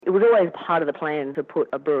It was always part of the plan to put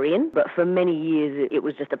a brewery in, but for many years it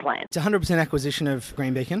was just a plan. It's 100% acquisition of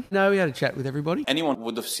Green Beacon. No, we had a chat with everybody. Anyone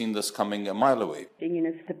would have seen this coming a mile away.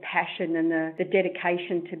 It's the passion and the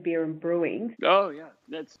dedication to beer and brewing. Oh, yeah.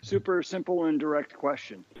 That's super simple and direct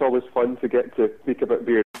question. It's always fun to get to speak about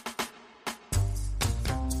beer.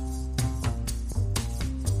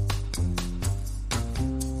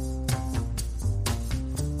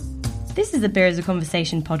 This is the Beer is a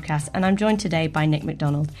Conversation podcast, and I'm joined today by Nick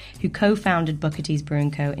McDonald, who co-founded Bucketees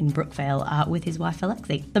Brewing Co. in Brookvale with his wife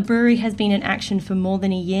Alexi. The brewery has been in action for more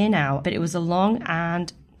than a year now, but it was a long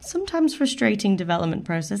and sometimes frustrating development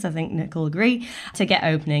process, I think Nick will agree, to get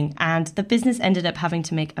opening, and the business ended up having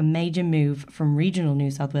to make a major move from regional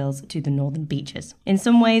New South Wales to the Northern Beaches. In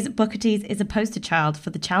some ways, Bucketees is a poster child for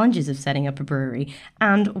the challenges of setting up a brewery,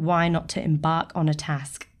 and why not to embark on a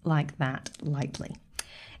task like that lightly.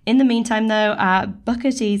 In the meantime, though,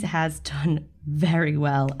 Bucketees has done very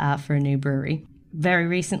well for a new brewery. Very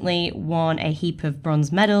recently won a heap of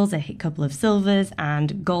bronze medals, a couple of silvers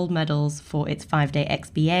and gold medals for its 5-day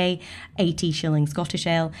XBA, 80 shilling Scottish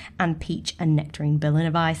Ale and peach and nectarine Berliner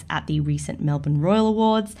Weiss at the recent Melbourne Royal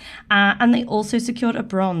Awards. And they also secured a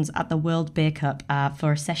bronze at the World Beer Cup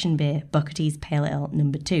for a session beer, Bucketees Pale Ale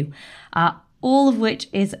No. 2. All of which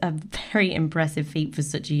is a very impressive feat for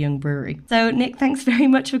such a young brewery. So, Nick, thanks very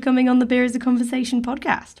much for coming on the Beer is a Conversation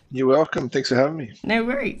podcast. You're welcome. Thanks for having me. No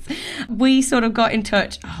worries. We sort of got in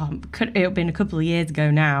touch, it had been a couple of years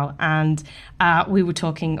ago now, and we were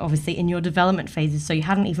talking, obviously, in your development phases, so you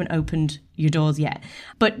hadn't even opened your doors yet.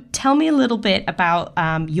 But tell me a little bit about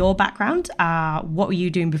your background, what were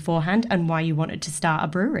you doing beforehand, and why you wanted to start a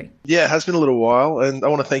brewery? Yeah, it has been a little while, and I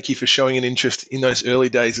want to thank you for showing an interest in those early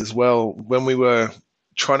days as well. When we were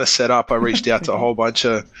trying to set up, I reached out to a whole bunch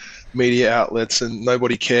of media outlets, and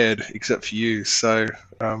nobody cared except for you. So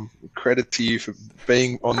credit to you for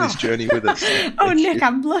being on this journey with us. Nick,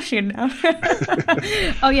 I'm blushing now.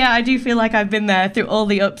 Oh, yeah, I do feel like I've been there through all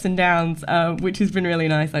the ups and downs, which has been really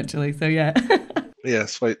nice, actually. So, yeah. Yeah,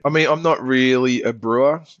 sweet. I mean, I'm not really a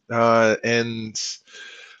brewer, and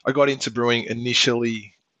I got into brewing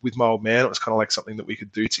initially with my old man. It was kind of like something that we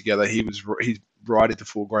could do together. He's right into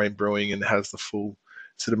full grain brewing and has the full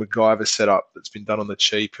sort of MacGyver setup that's been done on the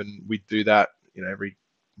cheap, and we do that, every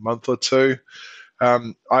month or two.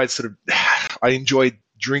 I enjoyed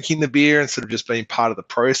drinking the beer and sort of just being part of the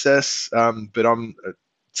process, but I'm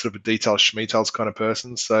sort of a details schmeetails kind of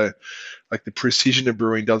person, so like the precision of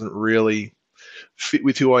brewing doesn't really fit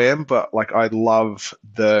with who I am, but like I love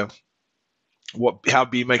how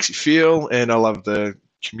beer makes you feel, and I love the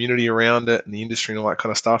community around it and the industry and all that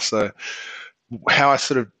kind of stuff. So how I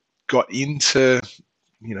sort of got into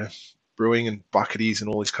brewing and Bucketees and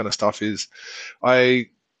all this kind of stuff is I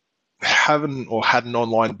had an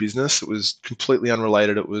online business. It was completely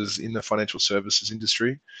unrelated. It was in the financial services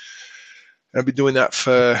industry. And I've been doing that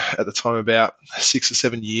for, at the time, about 6 or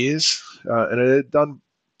 7 years. And it had done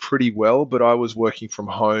pretty well, but I was working from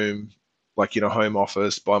home, like in a home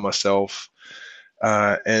office by myself.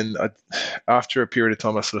 After a period of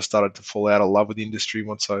time, I sort of started to fall out of love with the industry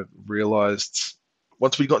once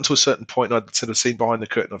we got to a certain point, and I'd sort of seen behind the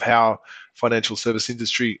curtain of how financial service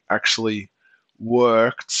industry actually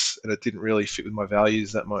worked, and it didn't really fit with my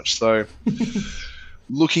values that much. So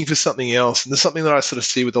looking for something else, and there's something that I sort of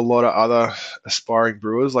see with a lot of other aspiring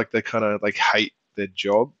brewers, like they kind of like hate their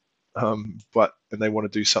job, and they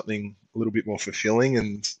want to do something a little bit more fulfilling.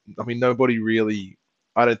 And I mean, nobody really,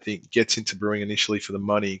 I don't think, gets into brewing initially for the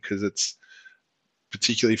money, because it's,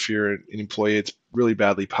 particularly if you're an employee, it's really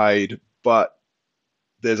badly paid, but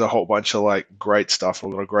there's a whole bunch of like great stuff, a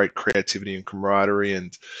lot of great creativity and camaraderie,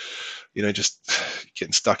 and just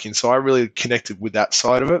getting stuck in. So I really connected with that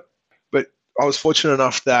side of it. But I was fortunate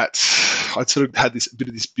enough that I sort of had this bit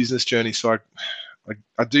of this business journey. So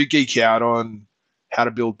I do geek out on how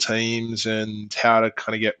to build teams and how to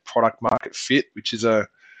kind of get product market fit, which is a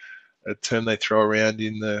term they throw around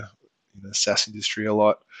in the SaaS industry a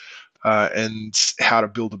lot. And how to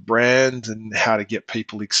build a brand and how to get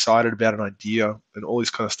people excited about an idea and all this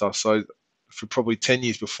kind of stuff. So for probably 10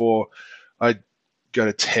 years before, I'd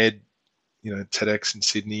go to TEDx in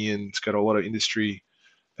Sydney, and go to a lot of industry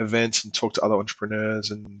events and talk to other entrepreneurs.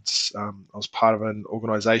 And I was part of an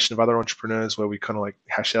organization of other entrepreneurs where we kind of like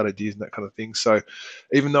hash out ideas and that kind of thing. So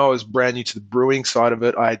even though I was brand new to the brewing side of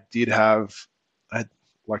it, I'd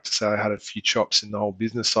like to say I had a few chops in the whole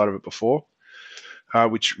business side of it before.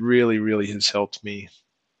 Which really, really has helped me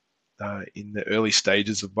in the early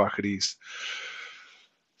stages of Bucketees.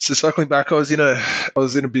 So circling back, I was in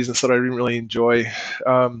a business that I didn't really enjoy,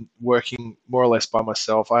 working more or less by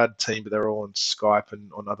myself. I had a team, but they were all on Skype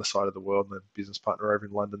and on the other side of the world, and a business partner over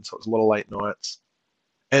in London. So it was a lot of late nights.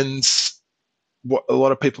 And what a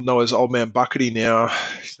lot of people know as Old Man Buckety now,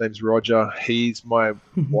 his name's Roger. He's my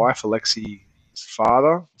wife Alexi's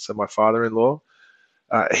father, so my father-in-law.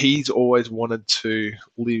 He's always wanted to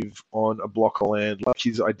live on a block of land. Like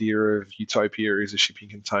his idea of utopia is a shipping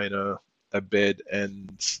container, a bed,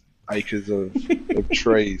 and acres of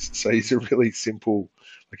trees. So he's a really simple,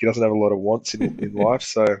 like he doesn't have a lot of wants in life.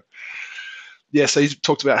 So yeah, so he's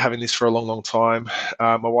talked about having this for a long, long time.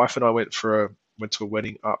 My wife and I went to a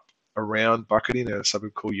wedding up around Buckety in a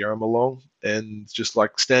suburb called Yarramalong, and just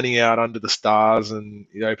like standing out under the stars and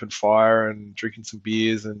the open fire and drinking some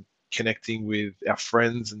beers and connecting with our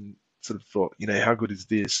friends, and sort of thought, how good is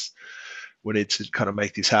this? We need to kind of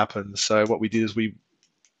make this happen. So what we did is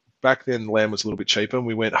back then land was a little bit cheaper, and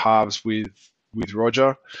we went halves with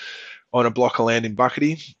Roger on a block of land in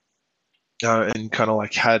Buckety, and kind of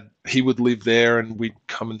like he would live there and we'd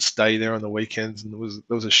come and stay there on the weekends, and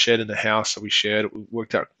there was a shed in the house that we shared. It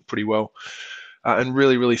worked out pretty well, and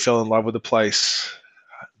really, really fell in love with the place.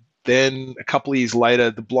 Then a couple of years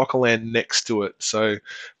later, the block of land next to it, so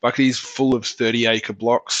Buckety's full of 30-acre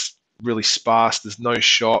blocks, really sparse. There's no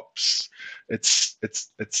shops. It's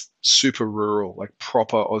super rural, like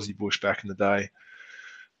proper Aussie bush back in the day.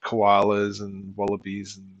 Koalas and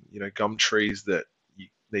wallabies and gum trees that you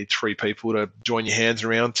need 3 people to join your hands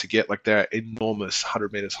around to get, like that enormous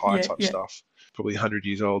 100 meters high type stuff, probably 100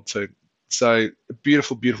 years old too. So a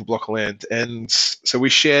beautiful, beautiful block of land. And so we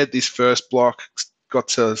shared this first block, got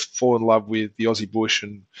to fall in love with the Aussie bush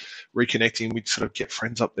and reconnecting. We'd sort of get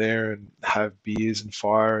friends up there and have beers and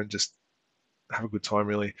fire and just have a good time,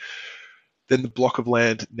 really. Then the block of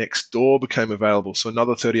land next door became available. So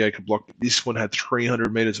another 30-acre block. This one had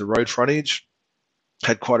 300 meters of road frontage,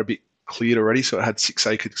 had quite a bit cleared already. So it had 6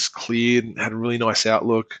 acres cleared and had a really nice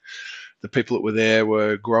outlook. The people that were there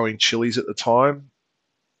were growing chilies at the time.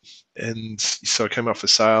 And so it came up for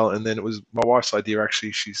sale. And then it was my wife's idea,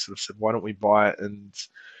 actually. She sort of said, why don't we buy it and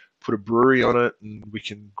put a brewery on it, and we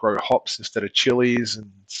can grow hops instead of chilies,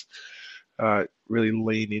 and really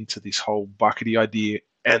lean into this whole Buckety idea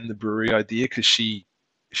and the brewery idea, because she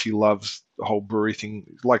loves the whole brewery thing,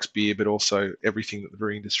 likes beer, but also everything that the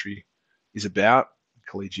brewing industry is about,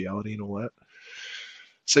 collegiality and all that.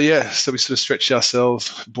 So yeah, so we sort of stretched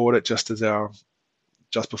ourselves, bought it just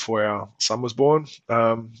before our son was born,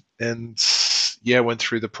 and yeah, went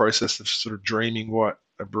through the process of sort of dreaming what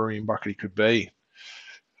a brewery in Buckety could be,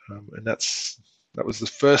 and that was the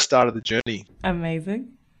first start of the journey.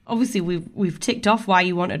 Amazing. Obviously, we've ticked off why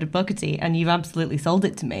you wanted a Buckety, and you've absolutely sold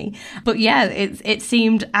it to me. But yeah, it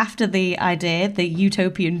seemed after the idea, the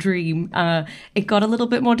utopian dream, it got a little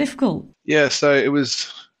bit more difficult. Yeah, so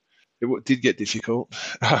it did get difficult.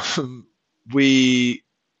 We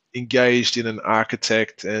engaged in an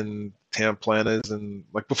architect and town planners, and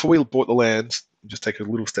like before we bought the land, just take a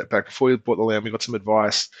little step back. Before we bought the land, we got some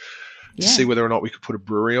advice to see whether or not we could put a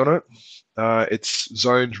brewery on it. It's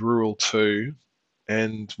zoned rural 2.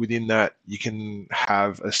 And within that, you can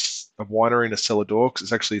have a winery and a cellar door, because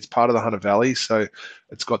it's part of the Hunter Valley, so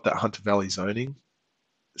it's got that Hunter Valley zoning.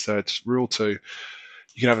 So it's rural 2. You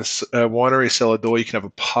can have a winery, a cellar door, you can have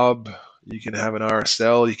a pub, you can have an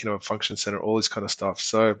RSL, you can have a function center, all this kind of stuff.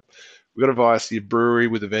 So we got advice, the brewery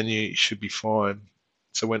with a venue should be fine.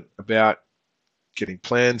 So went about getting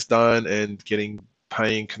plans done and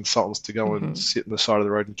paying consultants to go and sit on the side of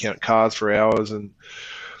the road and count cars for hours and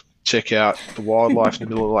check out the wildlife in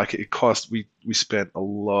the middle of it cost. We spent a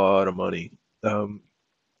lot of money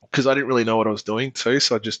because I didn't really know what I was doing too,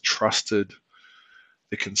 so I just trusted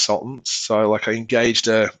the consultants. So I engaged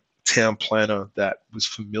a town planner that was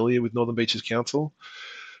familiar with Northern Beaches Council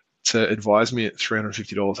to advise me at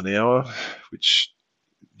 $350 an hour, which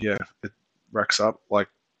it racks up. Like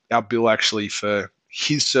our bill actually for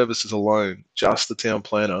his services alone, just the town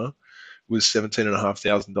planner, was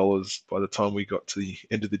 $17,500 by the time we got to the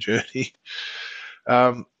end of the journey.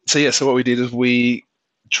 So what we did is we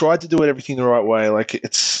tried to do everything the right way. Like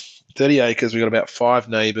it's 30 acres. We got about 5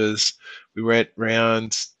 neighbors. We went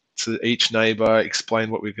round to each neighbor,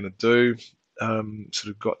 explained what we were going to do, sort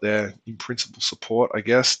of got their in principle support, I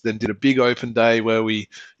guess. Then did a big open day where we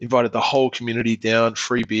invited the whole community down,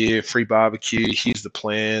 free beer, free barbecue. Here's the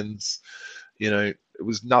plans. It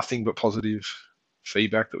was nothing but positive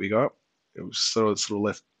feedback that we got. It was sort of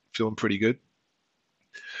left feeling pretty good.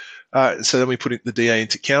 So then we put the DA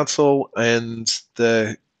into council, and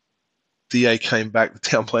the DA came back. The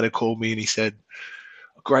town planner called me and he said,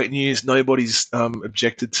 great news. Nobody's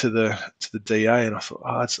objected to the DA, and I thought,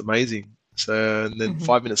 oh, that's amazing. So, and then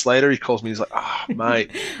 5 minutes later, he calls me. He's like, oh,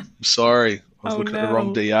 mate, I'm sorry. I was looking at the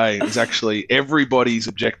wrong DA. It was actually everybody's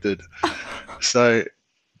objected. So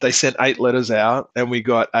they sent 8 letters out, and we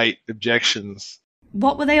got 8 objections.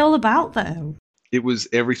 What were they all about, though? It was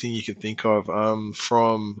everything you can think of,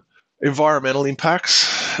 from environmental impacts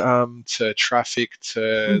to traffic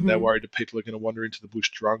to they're worried that people are going to wander into the bush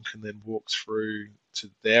drunk and then walk through to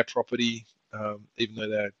their property, even though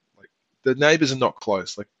they're like the neighbours are not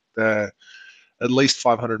close, like they're at least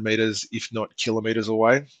 500 meters, if not kilometers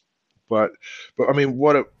away. But I mean,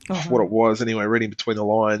 what it was anyway, reading between the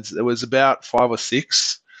lines, there was about 5 or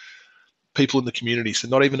 6 people in the community, so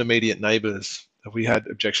not even immediate neighbours. We had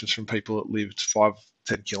objections from people that lived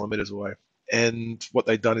 5-10 kilometers away. And what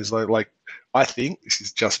they've done is like, I think, this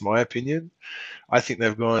is just my opinion, I think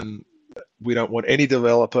they've gone, we don't want any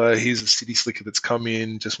developer, here's a city slicker that's come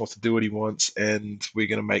in, just wants to do what he wants, and we're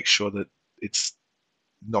going to make sure that it's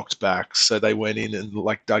knocked back. So they went in and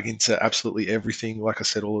like dug into absolutely everything. Like I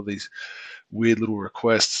said, all of these weird little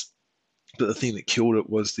requests. But the thing that killed it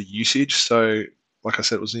was the usage. So like I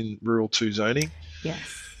said, it was in Rural 2 zoning.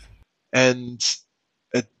 Yes. And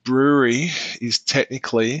a brewery is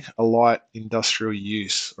technically a light industrial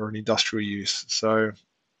use or an industrial use. So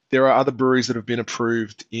there are other breweries that have been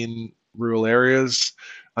approved in rural areas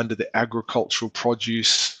under the agricultural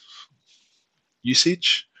produce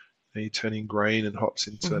usage. You're turning grain and hops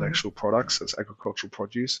into an actual product, so it's agricultural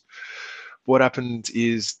produce. What happened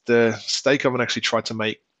is the state government actually tried to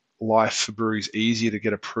make life for breweries easier to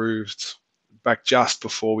get approved back just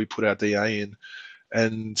before we put our DA in.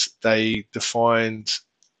 And they defined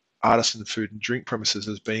artisan food and drink premises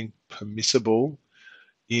as being permissible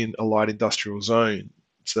in a light industrial zone.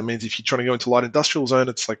 So that means if you're trying to go into light industrial zone,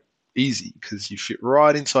 it's like easy because you fit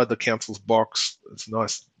right inside the council's box. It's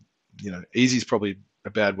nice, easy is probably a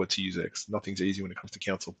bad word to use there because nothing's easy when it comes to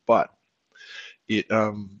council, but it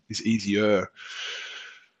is easier.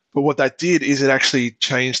 But what that did is it actually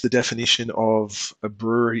changed the definition of a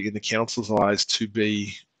brewery in the council's eyes to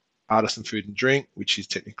be artisan food and drink, which is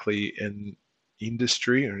technically an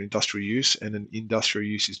industry or an industrial use, and an industrial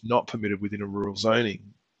use is not permitted within a rural zoning.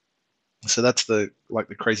 So that's the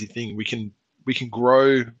crazy thing. We can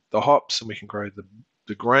grow the hops and we can grow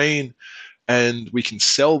the grain and we can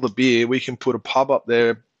sell the beer. We can put a pub up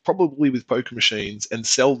there, probably with poker machines, and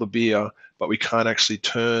sell the beer, but we can't actually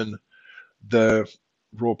turn the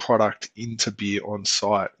raw product into beer on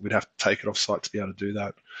site. We'd have to take it off site to be able to do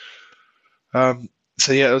that.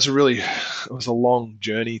 So yeah, it was a long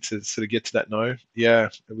journey to sort of get to that no. Yeah,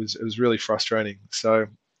 it was really frustrating. So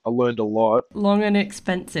I learned a lot. Long and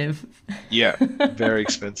expensive. Yeah, very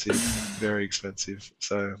expensive, very expensive.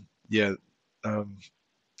 So yeah, so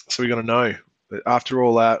we got to know. But after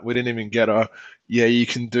all that, we didn't even get you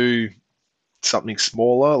can do something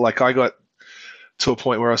smaller. Like I got to a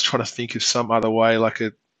point where I was trying to think of some other way. Like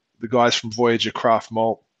the guys from Voyager Craft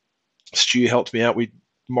Malt, Stu helped me out. We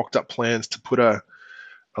mocked up plans to put a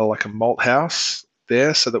malt house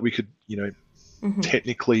there so that we could,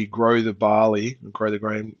 technically grow the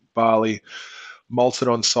grain barley, malt it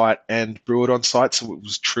on site and brew it on site. So it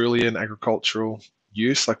was truly an agricultural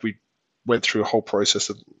use. Like we went through a whole process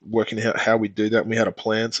of working out how we do that. And we had a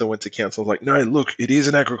plan. So I went to council. I was like, no, look, it is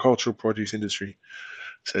an agricultural produce industry.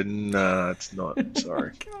 I said, no, it's not.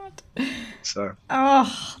 Sorry. Oh, God. So.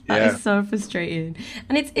 Oh, that is so frustrating.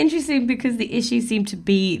 And it's interesting because the issue seemed to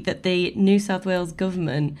be that the New South Wales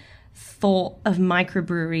government thought of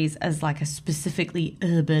microbreweries as like a specifically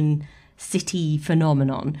urban city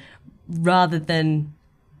phenomenon rather than,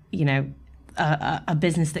 a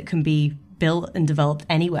business that can be built and developed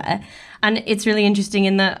anywhere. And it's really interesting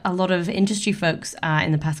in that a lot of industry folks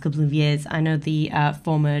in the past couple of years, I know the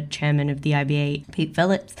former chairman of the IBA, Pete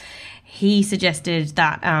Phillips, he suggested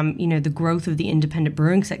that, the growth of the independent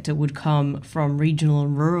brewing sector would come from regional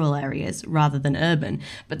and rural areas rather than urban.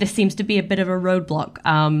 But this seems to be a bit of a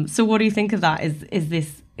roadblock. So what do you think of that? Has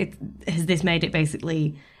this made it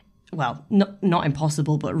basically, well, not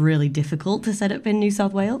impossible, but really difficult to set up in New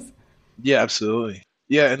South Wales? Yeah, absolutely.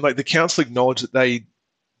 Yeah, and like the council acknowledged that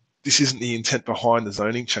this isn't the intent behind the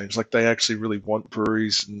zoning change. Like they actually really want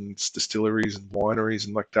breweries and distilleries and wineries,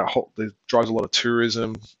 and like that drives a lot of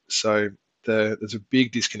tourism. So there's a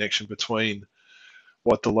big disconnection between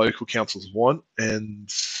what the local councils want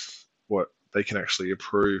and what they can actually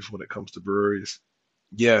approve when it comes to breweries.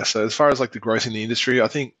 Yeah, so as far as like the growth in the industry,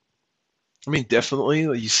 definitely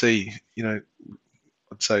you see, I'd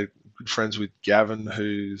say good friends with Gavin,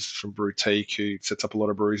 who's from Brewtique, who sets up a lot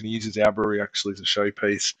of breweries and he uses our brewery actually as a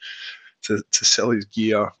showpiece. to sell his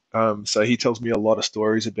gear. So he tells me a lot of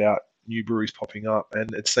stories about new breweries popping up,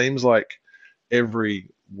 and it seems like every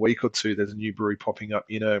week or two there's a new brewery popping up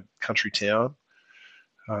in a country town,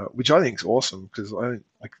 which I think is awesome because I think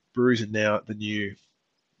like breweries are now the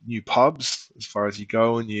new pubs as far as you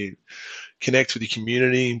go and you connect with your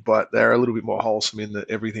community, but they're a little bit more wholesome in that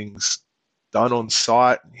everything's done on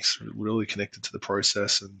site and you're sort of really connected to the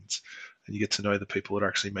process and you get to know the people that are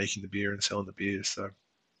actually making the beer and selling the beer. So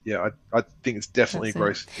yeah, I think it's definitely a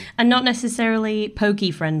growth thing. And not necessarily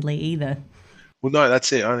pokey friendly either. Well, no,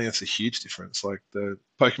 that's it. I think that's a huge difference. Like the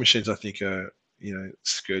poker machines, I think are,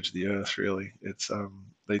 scourge of the earth, really. It's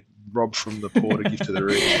they rob from the poor to give to the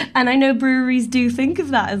rich. And I know breweries do think of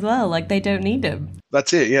that as well, like they don't need them.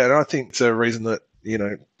 That's it, yeah. And I think it's a reason that,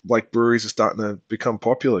 like breweries are starting to become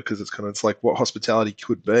popular because it's like what hospitality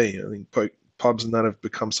could be. I think pubs and that have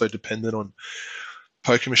become so dependent on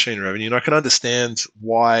poker machine revenue. And I can understand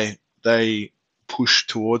why they push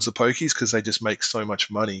towards the pokies because they just make so much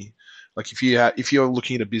money. Like if you're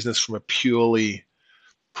looking at a business from a purely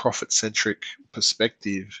profit-centric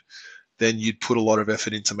perspective, then you'd put a lot of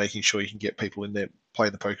effort into making sure you can get people in there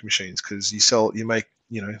playing the poker machines because you make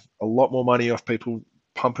a lot more money off people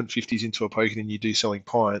pumping 50s into a poker than you do selling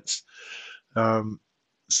pints.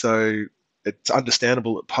 So it's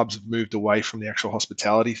understandable that pubs have moved away from the actual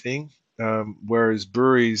hospitality thing, whereas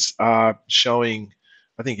breweries are showing,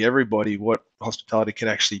 I think, everybody what hospitality can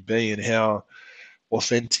actually be and how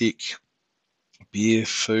authentic beer,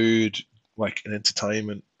 food, like an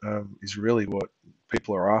entertainment is really what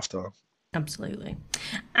people are after. Absolutely.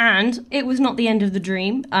 And it was not the end of the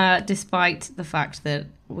dream, despite the fact that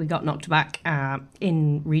we got knocked back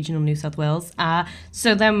in regional New South Wales.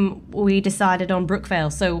 So then we decided on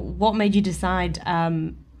Brookvale. So what made you decide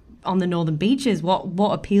on the Northern Beaches?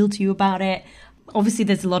 What appealed to you about it? Obviously,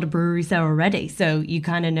 there's a lot of breweries there already, so you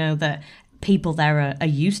kind of know that people there are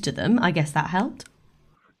used to them. I guess that helped.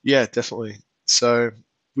 Yeah, definitely. So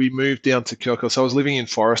we moved down to Kelco. So I was living in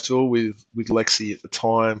Forestville with Lexi at the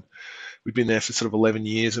time. We'd been there for sort of 11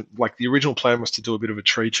 years. And like the original plan was to do a bit of a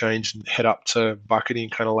tree change and head up to Buckety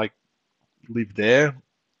and kind of like live there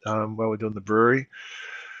while we're doing the brewery.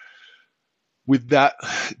 With that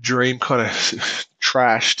dream kind of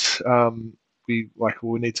trashed, we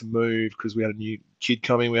need to move because we had a new kid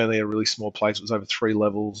coming. We only had a really small place. It was over 3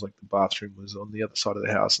 levels. Like the bathroom was on the other side of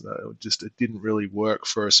the house, and it didn't really work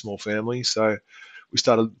for a small family. So we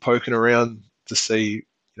started poking around to see,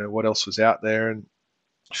 what else was out there, and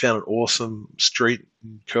found an awesome street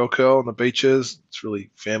in Curl on the beaches. It's really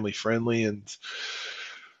family friendly, and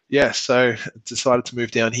yeah, so decided to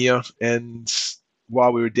move down here. And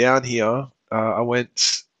while we were down here, I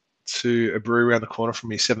went to a brewery around the corner from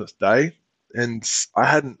me, Seventh Day. And I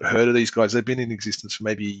hadn't heard of these guys. They've been in existence for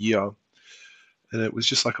maybe a year. And it was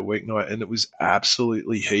just like a weeknight, and it was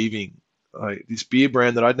absolutely heaving. Like this beer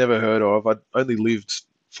brand that I'd never heard of. I'd only lived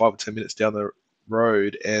 5 or 10 minutes down the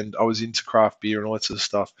road, and I was into craft beer and all that sort of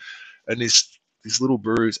stuff. And this little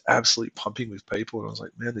brewery is absolutely pumping with people. And I was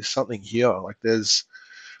like, man, there's something here. Like there's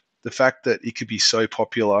the fact that it could be so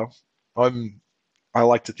popular. I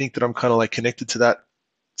like to think that I'm kind of like connected to that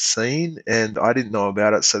scene, and I didn't know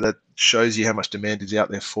about it, so that shows you how much demand is out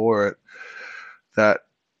there for it.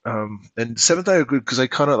 And Seventh Day are good because they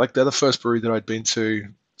kind of like, they're the first brewery that I'd been to,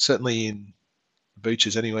 certainly in the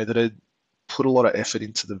beaches anyway, that had put a lot of effort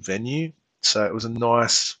into the venue. So it was a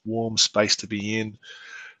nice warm space to be in.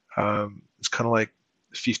 It's kind of like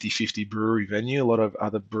 50-50 brewery venue. A lot of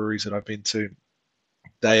other breweries that I've been to,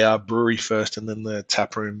 they are brewery first, and then the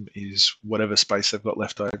tap room is whatever space they've got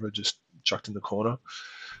left over, just chucked in the corner.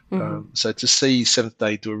 Mm-hmm. So to see Seventh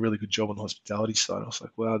Day do a really good job on the hospitality side, I was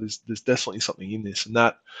like, wow, there's definitely something in this. And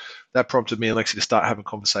that prompted me and Lexi to start having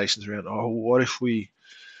conversations around, what if we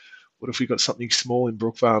got something small in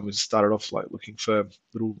Brookvale? And we started off like looking for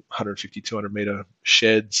little 150, 200 meter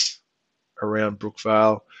sheds around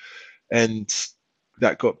Brookvale. And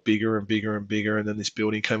that got bigger and bigger and bigger. And then this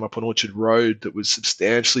building came up on Orchard Road that was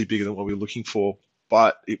substantially bigger than what we were looking for.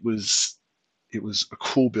 But it was a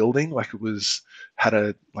cool building. Like had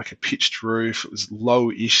a pitched roof. It was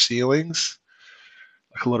low-ish ceilings.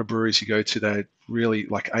 Like a lot of breweries you go to, they really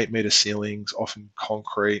like 8-meter ceilings, often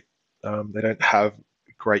concrete. They don't have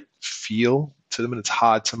a great feel to them, and it's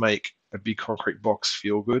hard to make a big concrete box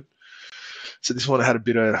feel good. So this one had a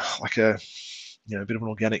bit of a bit of an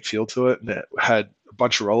organic feel to it, and it had a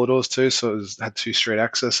bunch of roller doors too. So it had 2 straight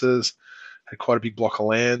accesses, had quite a big block of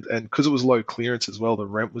land, and because it was low clearance as well, the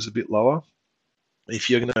rent was a bit lower. If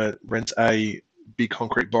you're going to rent a big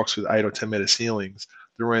concrete box with 8 or 10 meter ceilings,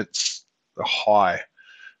 the rents are high.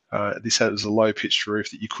 This was a low pitched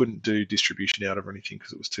roof that you couldn't do distribution out of or anything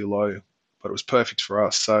because it was too low. but it was perfect for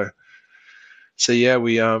us. So yeah,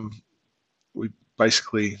 we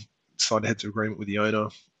basically signed a heads of agreement with the owner,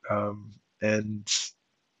 and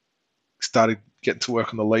started getting to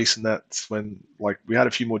work on the lease, and that's when we had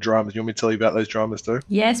a few more dramas. You want me to tell you about those dramas too?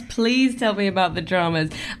 Yes, please tell me about the dramas.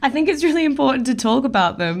 I think it's really important to talk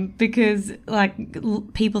about them because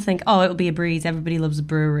people think, oh, it'll be a breeze, everybody loves a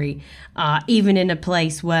brewery. Even in a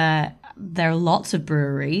place where there are lots of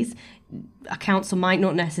breweries, a council might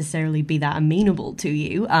not necessarily be that amenable to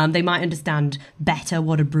you. They might understand better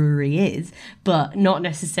what a brewery is, but not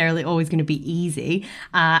necessarily always going to be easy.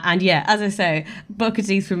 And yeah, as I say,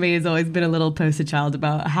 Bucketees for me has always been a little poster child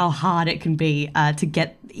about how hard it can be to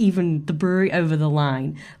get even the brewery over the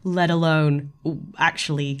line, let alone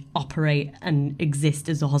actually operate and exist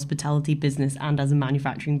as a hospitality business and as a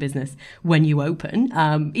manufacturing business when you open.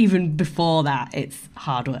 Even before that, it's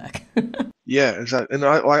hard work. Yeah, exactly. And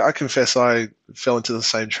I confess I fell into the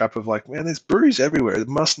same trap of man, there's breweries everywhere. It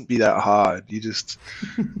mustn't be that hard. You just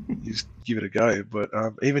give it a go. But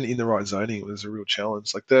even in the right zoning, it was a real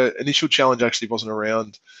challenge. The initial challenge actually wasn't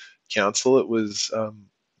around council. It was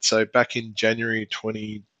so back in January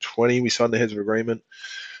 2020, we signed the heads of agreement.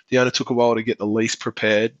 The owner took a while to get the lease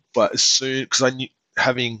prepared, but as soon, because I knew,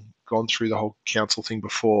 having gone through the whole council thing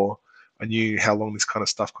before, I knew how long this kind of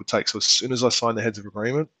stuff could take. So as soon as I signed the heads of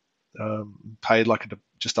agreement, paid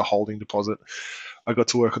just a holding deposit, I got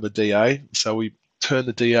to work on the DA. So we turned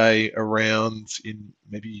the DA around in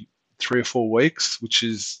maybe 3 or 4 weeks, which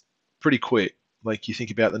is pretty quick. You think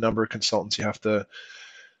about the number of consultants you have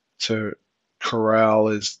to corral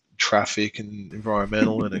as traffic and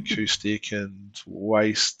environmental and acoustic and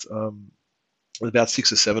waste. About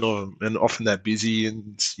 6 or 7 of them, and often they're busy,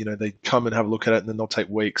 and they come and have a look at it, and then they'll take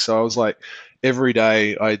weeks. So I was every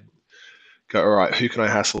day I'd go, all right, who can I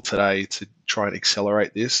hassle today to try and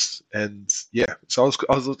accelerate this? And yeah, so I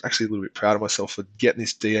was actually a little bit proud of myself for getting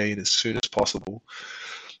this DA in as soon as possible.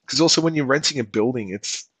 Because also when you're renting a building,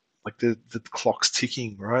 it's the clock's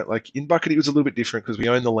ticking, right? In Buckety, it was a little bit different because we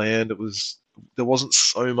own the land. There wasn't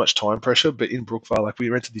so much time pressure, but in Brookvale, we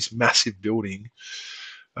rented this massive building,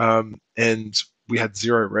 and we had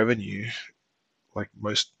zero revenue,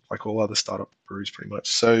 all other startup breweries pretty much.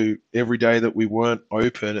 So every day that we weren't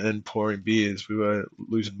open and pouring beers, we were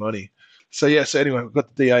losing money. So yeah, so anyway, we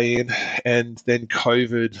got the DA in, and then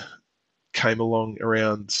COVID came along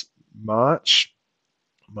around March,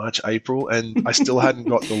 April, and I still hadn't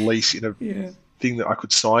got the lease in a thing that I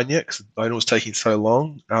could sign yet because the owner was taking so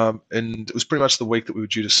long. And it was pretty much the week that we were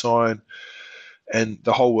due to sign. And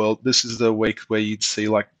the whole world, this is the week where you'd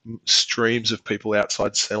see streams of people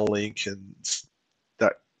outside Centrelink, and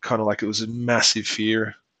that kind of it was a massive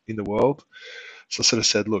fear in the world. So I sort of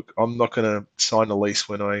said, look, I'm not going to sign a lease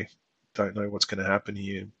when I don't know what's going to happen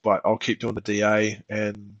here, but I'll keep doing the DA,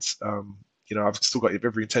 and I've still got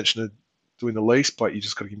every intention of doing the lease, but you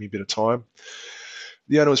just got to give me a bit of time.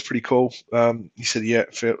 The owner was pretty cool. He said, yeah,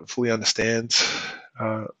 fully understand.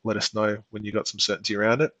 Let us know when you got some certainty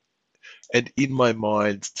around it. And in my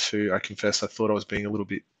mind too, I confess, I thought I was being a little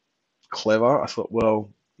bit clever. I thought, well,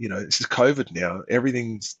 this is COVID now.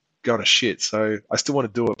 Everything's going to shit. So I still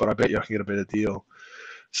want to do it, but I bet you I can get a better deal.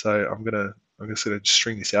 So I'm gonna sort of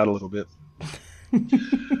string this out a little bit.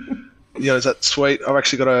 Is that sweet? I've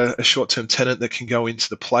actually got a short-term tenant that can go into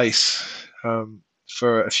the place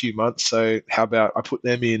for a few months. So how about I put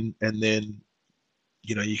them in, and then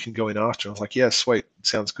you can go in after. I was like, yeah, sweet,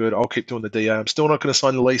 sounds good. I'll keep doing the DA. I'm still not going to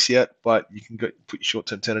sign the lease yet, but you can put your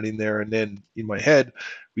short-term tenant in there. And then in my head,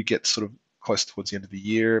 we get sort of close towards the end of the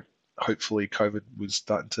year. Hopefully COVID was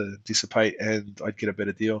starting to dissipate and I'd get a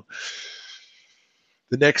better deal.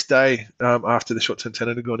 The next day, after the short-term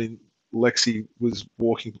tenant had gone in, Lexi was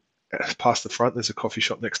walking past the front. There's a coffee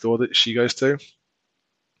shop next door that she goes to.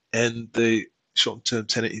 And the short-term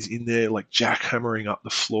tenant is in there jackhammering up the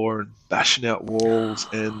floor and bashing out walls,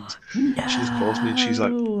 and she just calls me and she's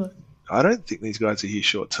like, I don't think these guys are here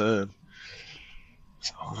short-term.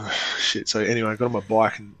 So, shit. So anyway, I got on my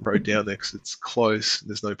bike and rode down there because it's close and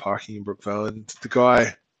there's no parking in Brookvale. And the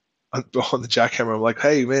guy behind the jackhammer, I'm like,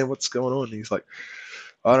 hey man, what's going on? And he's like,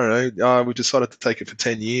 I don't know. We decided to take it for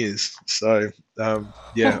 10 years. So,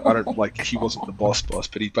 yeah, I don't he wasn't the boss,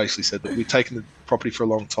 but he basically said that we've taken the property for a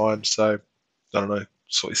long time. So, I don't know,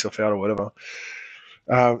 sort yourself out or whatever.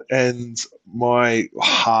 And my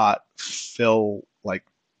heart fell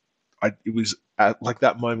it was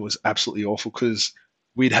that moment was absolutely awful because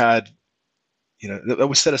we'd had, that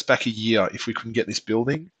would set us back a year if we couldn't get this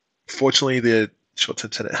building. Fortunately, the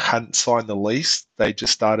short-term tenant hadn't signed the lease. They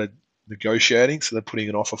just started negotiating, so they're putting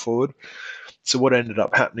an offer forward. So what ended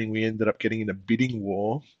up happening, we ended up getting in a bidding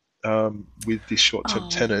war with this short-term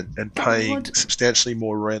tenant and paying substantially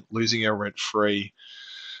more rent, losing our rent free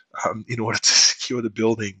in order to secure the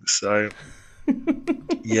building. So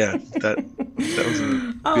yeah, that was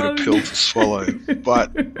a bit of pill to swallow,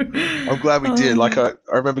 but I'm glad we did. Like I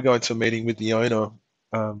remember going to a meeting with the owner.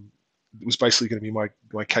 It was basically going to be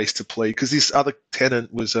my case to plead, because this other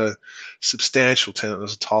tenant was a substantial tenant. It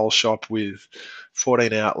was a tile shop with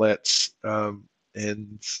 14 outlets.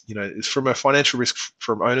 And, from a financial risk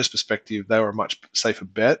from owner's perspective, they were a much safer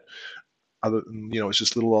bet. Other than, it's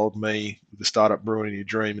just little old me with a startup ruining your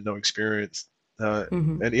dream and no experience.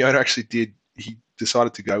 And the owner actually he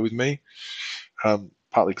decided to go with me,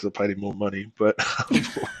 partly because I paid him more money, but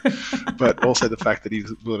but also the fact that he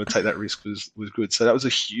was willing to take that risk was good. So that was a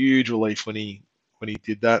huge relief when he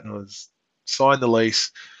did that, and I signed the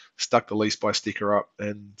lease, stuck the lease by sticker up,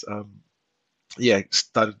 and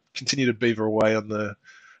continue to beaver away on the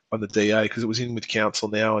DA, because it was in with council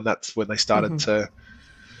now, and that's when they started to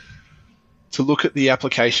look at the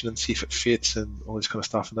application and see if it fits and all this kind of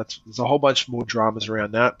stuff. And there's a whole bunch more dramas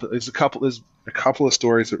around that, but there's a couple of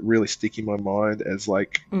stories that really stick in my mind as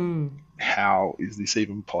like, how is this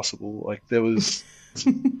even possible? Like, there was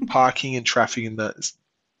parking and traffic, and that's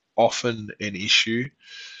often an issue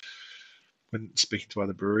when speaking to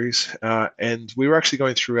other breweries. And we were actually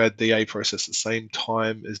going through our DA process at the same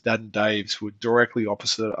time as Dad and Dave's, who were directly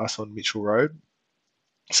opposite us on Mitchell Road.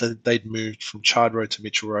 So they'd moved from Chard Road to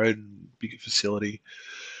Mitchell Road, and bigger facility.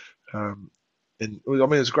 And it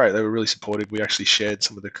was great. They were really supportive. We actually shared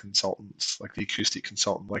some of the consultants, like the acoustic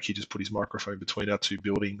consultant, like he just put his microphone between our two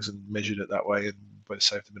buildings and measured it that way, and both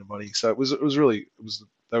saved a bit of money. So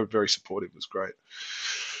they were very supportive. It was great.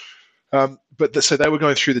 So they were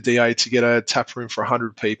going through the DA to get a tap room for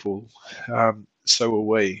 100 people. So were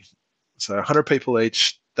we. So 100 people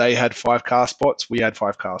each. They had 5 car spots. We had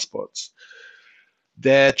 5 car spots.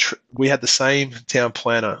 We had the same town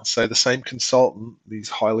planner. So the same consultant, these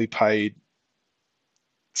highly paid,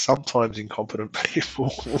 sometimes incompetent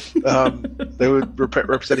people. They were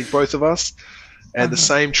representing both of us. And the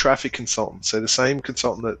same traffic consultant. So the same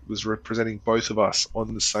consultant that was representing both of us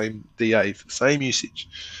on the same DA for the same usage.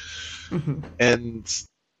 And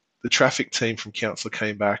the traffic team from council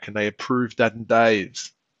came back and they approved Dad and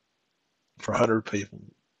Dave's for 100 people.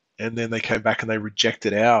 And then they came back and they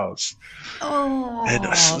rejected ours. Oh, and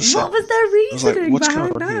what was their reasoning what's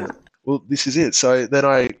behind going on that? here? Well, this is it. So then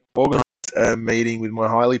I organised a meeting with my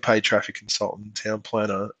highly paid traffic consultant, town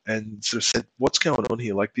planner, and sort of said, what's going on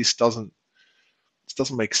here? Like, this doesn't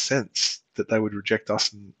make sense that they would reject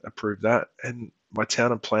us and approve that. And my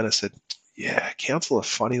town and planner said, yeah, council are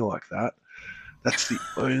funny like that. That's the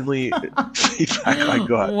only feedback I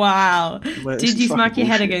got. Wow. Did you smack your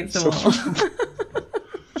head bullshit. against the wall?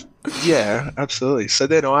 Yeah, absolutely. So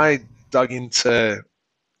then I dug into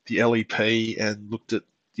the LEP and looked at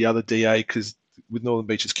the other DA, because with Northern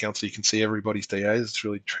Beaches Council, you can see everybody's DAs. It's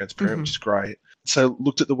really transparent, which is great. So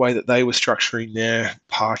looked at the way that they were structuring their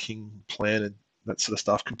parking plan and that sort of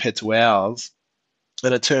stuff compared to ours.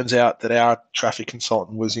 And it turns out that our traffic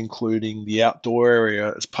consultant was including the outdoor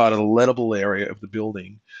area as part of the lettable area of the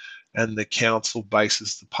building, and the council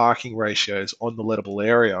bases the parking ratios on the lettable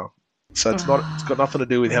area. So it's got nothing to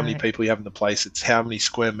do with how many people you have in the place. It's how many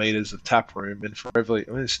square meters of tap room, and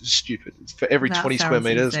it's stupid. It's for every 20 square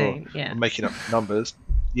meters, or I'm making up numbers,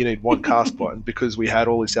 you need 1 car spot. And because we had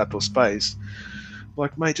all this outdoor space,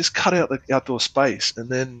 like, mate, just cut out the outdoor space, and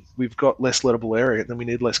then we've got less lettable area, and then we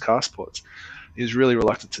need less car spots. He was really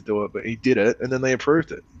reluctant to do it, but he did it, and then they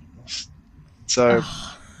approved it. So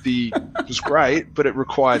it was great, but it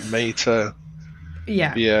required me to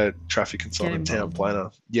be a traffic consultant, town planner.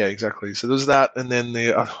 Yeah, exactly. So there was that, and then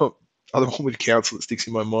the other one with council that sticks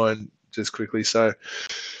in my mind just quickly. So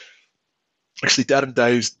actually, Dad and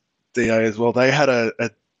Dave's DA as well, they had a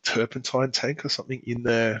turpentine tank or something in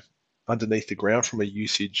there underneath the ground from a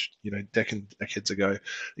usage, decades ago.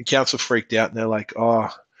 And council freaked out, and they're like, oh,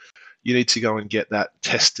 you need to go and get that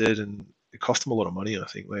tested, and it cost them a lot of money. I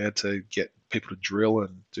think they had to get people to drill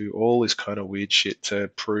and do all this kind of weird shit to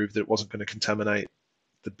prove that it wasn't going to contaminate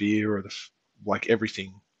the beer or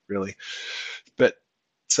everything really. But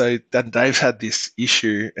so Dad and Dave's had this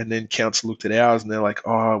issue, and then council looked at ours and they're like,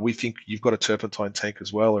 oh, we think you've got a turpentine tank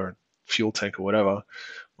as well, or a fuel tank or whatever.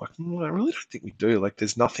 I'm like, I really don't think we do. Like,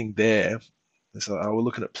 there's nothing there. So we're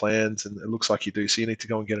looking at plans and it looks like you do. So you need to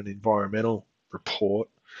go and get an environmental report.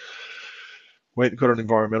 Went and got an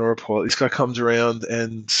environmental report. This guy comes around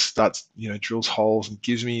and starts, drills holes and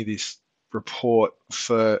gives me this report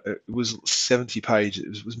it was 70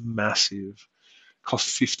 pages. It was massive. Cost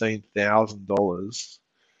 $15,000.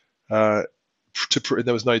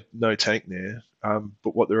 There was no tank there.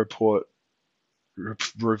 But what the report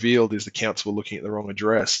revealed is the council were looking at the wrong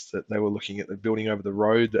address, that they were looking at the building over the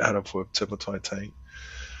road that had a turpentine tank.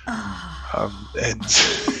 And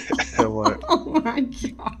I'm like, Oh my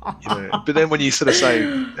God. but then when you sort of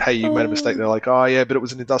say, hey, you made a mistake, they're like, oh yeah, but it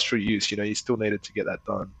was an industrial use, you still needed to get that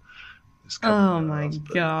done. Oh my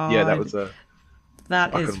God. Yeah, that was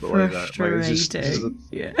That I is couldn't believe that. Like, it was frustrating.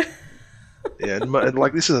 Yeah. yeah, and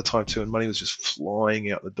like this is a time too, and money was just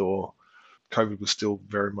flying out the door. COVID was still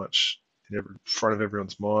very much in front of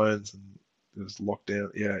everyone's minds, and it was lockdown.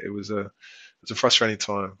 Yeah, it was a frustrating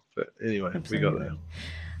time, but anyway, Absolutely. We got there.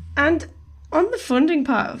 And on the funding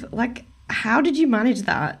part, how did you manage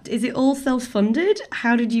that? Is it all self-funded?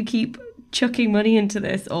 How did you keep chucking money into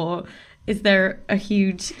this, or is there a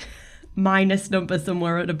huge minus number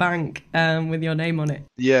somewhere at a bank with your name on it?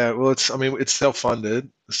 Yeah, well, it's self-funded,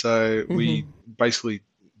 so we basically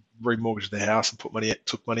remortgaged the house and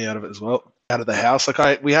took money out of it as well, out of the house.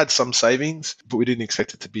 We had some savings, but we didn't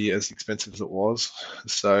expect it to be as expensive as it was.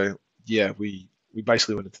 So yeah, we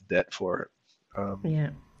basically went into debt for it. Yeah.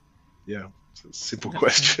 It's a simple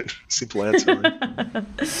question, simple answer.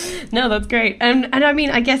 No, that's great. And I mean,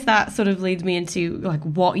 I guess that sort of leads me into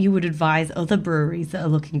what you would advise other breweries that are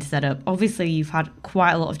looking to set up. Obviously, you've had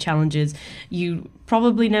quite a lot of challenges. You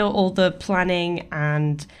probably know all the planning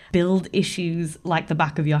and build issues like the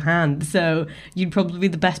back of your hand. So you'd probably be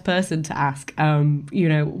the best person to ask.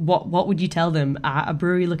 What would you tell them at a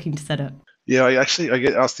brewery looking to set up? Yeah, I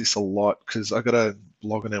get asked this a lot because I got a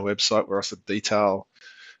blog on our website where I sort of detail.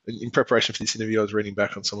 In preparation for this interview, I was reading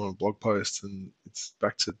back on some of my blog posts, and it's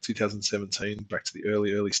back to 2017, back to the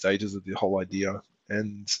early stages of the whole idea,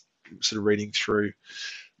 and sort of reading through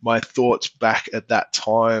my thoughts back at that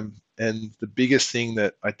time. And the biggest thing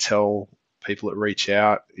that I tell people that reach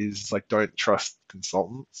out is don't trust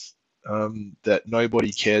consultants, that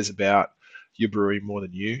nobody cares about your brewery more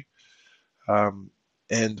than you.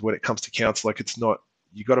 And when it comes to council, it's not,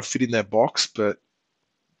 you got to fit in that box, but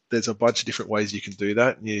there's a bunch of different ways you can do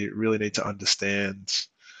that. And you really need to understand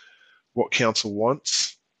what council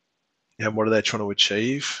wants and what are they trying to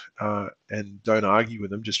achieve, and don't argue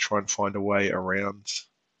with them. Just try and find a way around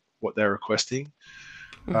what they're requesting.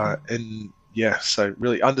 So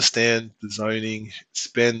really understand the zoning,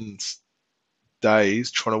 spend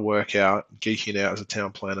days trying to work out, geeking out as a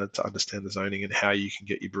town planner to understand the zoning and how you can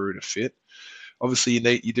get your brewery to fit. Obviously,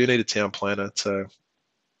 you do need a town planner to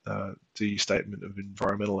do your statement of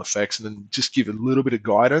environmental effects, and then just give a little bit of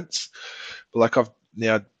guidance. But I've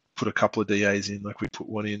now put a couple of DAs in, we put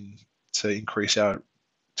one in to increase our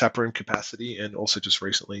taproom capacity, and also just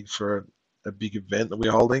recently for a big event that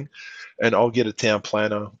we're holding. And I'll get a town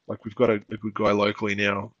planner. We've got a good guy locally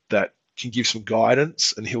now that can give some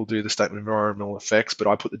guidance, and he'll do the statement of environmental effects, but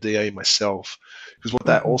I put the DA in myself, because what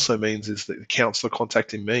that also means is that the council are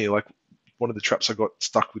contacting me. One of the traps I got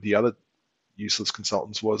stuck with the other useless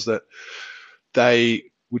consultants was that they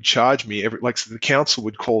would charge me so the council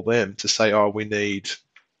would call them to say, oh, we need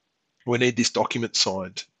this document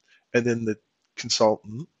signed, and then the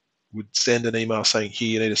consultant would send an email saying, here,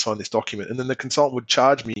 you need to sign this document, and then the consultant would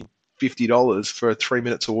charge me $50 for 3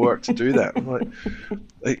 minutes of work to do that.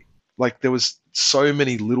 There was so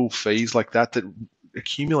many little fees like that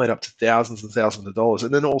accumulate up to thousands and thousands of dollars,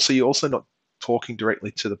 and then also you're also not talking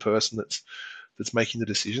directly to the person that's making the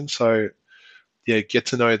decision. So yeah, get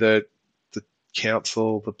to know the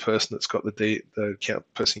council, the person that's got the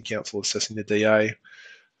person in council assessing the DA.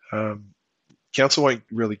 Council won't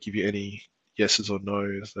really give you any yeses or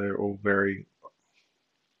nos. They're all very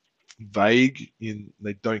vague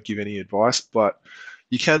they don't give any advice, but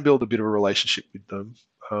you can build a bit of a relationship with them.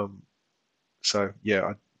 So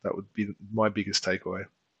yeah, that would be my biggest takeaway.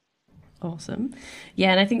 Awesome.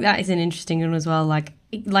 Yeah, and I think that is an interesting one as well. Like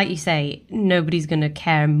you say, nobody's going to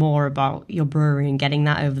care more about your brewery and getting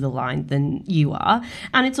that over the line than you are.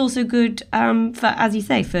 And it's also good for, as you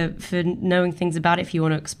say, for knowing things about it. If you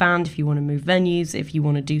want to expand, if you want to move venues, if you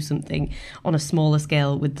want to do something on a smaller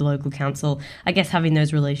scale with the local council, I guess having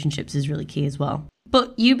those relationships is really key as well.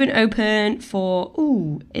 But you've been open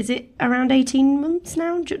for, is it around 18 months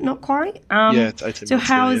now? Not quite? Yeah, it's 18 months. So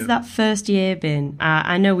how has that first year been?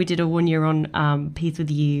 I know we did a 1 year on piece with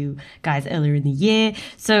you guys earlier in the year.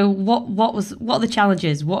 So what are the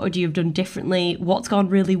challenges? What would you have done differently? What's gone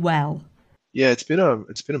really well? Yeah, it's been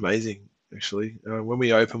amazing, actually. When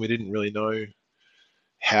we opened, we didn't really know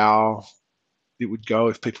how it would go,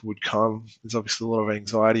 if people would come. There's obviously a lot of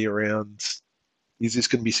anxiety around, is this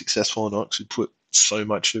going to be successful or not? Because we put so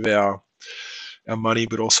much of our money,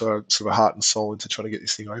 but also our sort of heart and soul into trying to get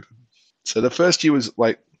this thing open. So the first year was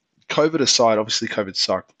COVID aside, obviously COVID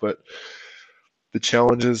sucked, but the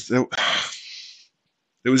challenges,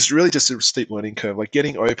 it was really just a steep learning curve. Like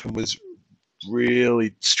getting open was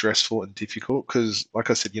really stressful and difficult because, like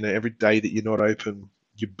I said, every day that you're not open,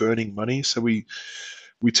 you're burning money. So we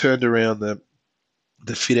turned around the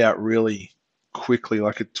fit out really quickly.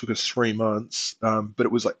 Like it took us 3 months, but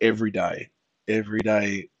it was like every day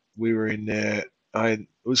we were in there. It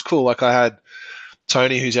was cool. Like I had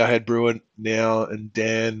Tony, who's our head brewer now, and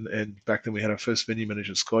Dan, and back then we had our first venue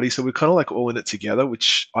manager, Scotty. So we're kind of like all in it together,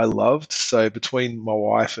 which I loved. So between my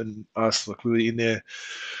wife and us, like we were in there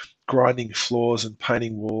grinding floors and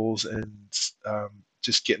painting walls and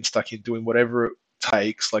just getting stuck in doing whatever it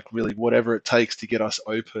takes, like really whatever it takes to get us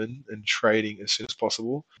open and trading as soon as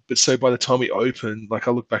possible. But so by the time we opened, like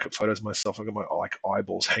I look back at photos of myself, I got my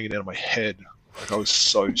eyeballs hanging out of my head. Like I was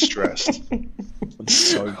so stressed and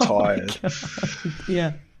so tired.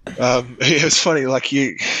 Yeah. It was funny,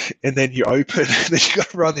 and then you open, and then you got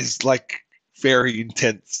to run this like very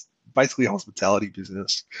intense, basically hospitality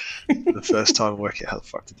business. The first time working out how the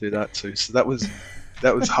fuck to do that too. So that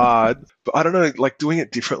was hard. But I don't know, like doing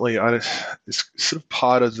it differently. It's sort of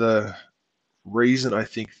part of the reason I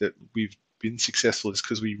think that we've been successful is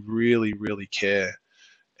because we really, really care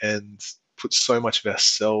and put so much of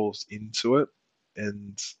ourselves into it.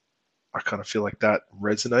 And I kind of feel like that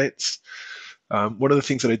resonates. One of the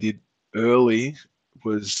things that I did early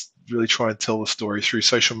was really try and tell the story through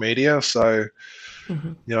social media. So, I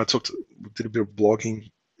did a bit of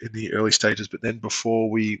blogging in the early stages, but then before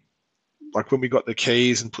when we got the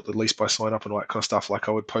keys and put the lease by sign up and all that kind of stuff, like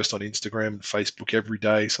I would post on Instagram and Facebook every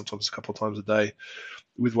day, sometimes a couple of times a day,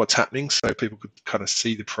 with what's happening, so people could kind of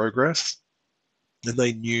see the progress. And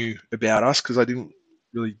they knew about us because I didn't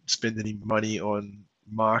really spend any money on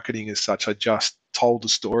marketing as such. I just told the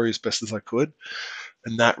story as best as I could,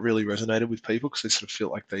 and that really resonated with people because they sort of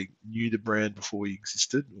felt like they knew the brand before we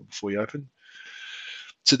existed or before we opened.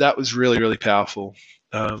 So that was really, really powerful.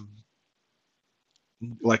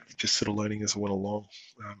 Like just sort of learning as I went along,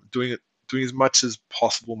 doing as much as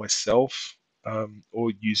possible myself,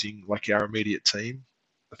 or using like our immediate team,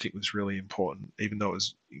 I think was really important, even though it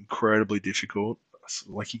was incredibly difficult.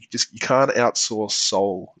 Like you can't outsource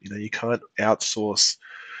soul, you can't outsource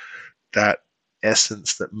that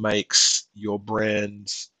essence that makes your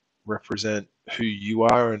brand represent who you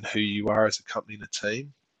are and who you are as a company and a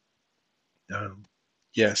team.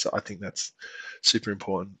 So I think that's super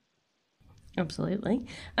important. Absolutely.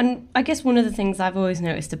 And I guess one of the things I've always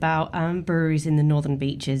noticed about breweries in the Northern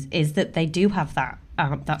Beaches is that they do have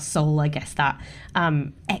that soul, I guess, that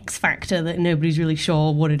X factor that nobody's really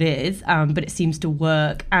sure what it is, but it seems to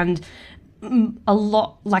work. And a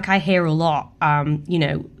lot, like I hear a lot,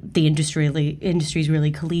 the industry's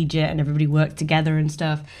really collegiate and everybody works together and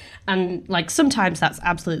stuff. And like sometimes that's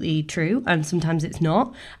absolutely true and sometimes it's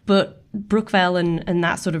not. But Brookvale and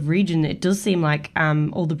that sort of region, it does seem like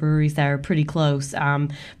all the breweries there are pretty close.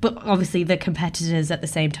 But obviously they're competitors at the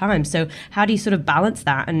same time. So how do you sort of balance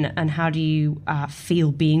that and how do you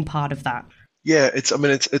feel being part of that? Yeah, it's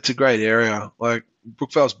a great area. Like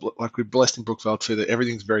Brookvale's, like we're blessed in Brookvale too, that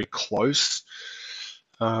everything's very close.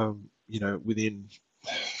 Within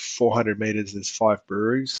 400 meters, there's 5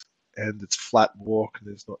 breweries and it's flat walk and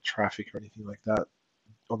there's not traffic or anything like that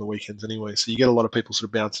on the weekends anyway. So you get a lot of people sort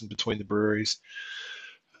of bouncing between the breweries.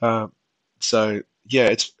 So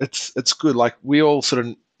yeah, it's good. Like we all sort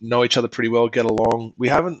of know each other pretty well, get along. We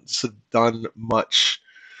haven't sort of done much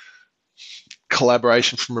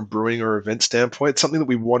collaboration from a brewing or event standpoint. It's something that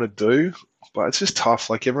we want to do, but it's just tough.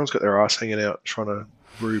 Like everyone's got their ass hanging out trying to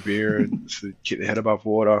brew beer and sort of keep their head above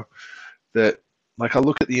water. That like I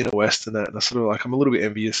look at the Inner West and that, and I sort of like I'm a little bit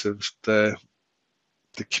envious of the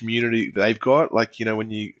community they've got. Like,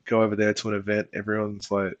 when you go over there to an event,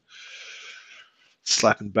 everyone's like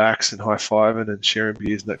slapping backs and high-fiving and sharing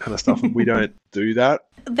beers and that kind of stuff, and we don't do that.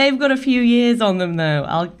 They've got a few years on them though.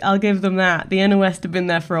 I'll give them that. The Inner West have been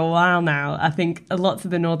there for a while now. I think lots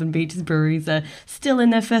of the Northern Beaches breweries are still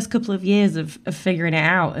in their first couple of years of figuring it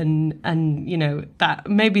out, and that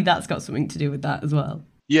maybe that's got something to do with that as well.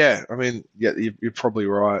 Yeah, you're probably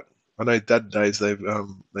right. I know Dad Days they've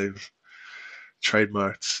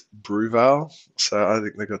trademarked Brewvale, so I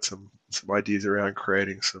think they got some ideas around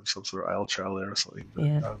creating some sort of ale trail there or something.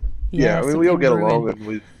 But, we all get along, and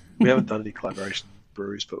we haven't done any collaboration with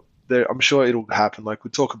breweries, but I'm sure it'll happen. Like we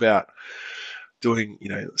talk about doing,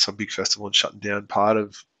 some big festival and shutting down part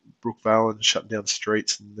of Brookvale and shutting down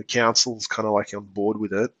streets, and the council's kind of like on board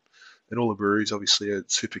with it, and all the breweries obviously are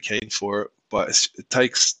super keen for it, but it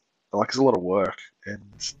takes there's a lot of work,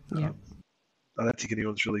 and I don't think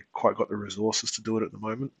anyone's really quite got the resources to do it at the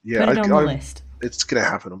moment. Yeah, put it on the list. It's going to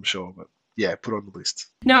happen, I'm sure, but yeah, put it on the list.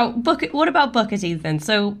 Now, what about Bucketies then?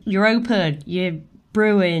 So you're open, you're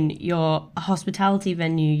brewing, you're a hospitality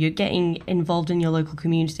venue, you're getting involved in your local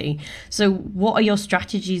community. So what are your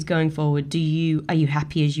strategies going forward? Are you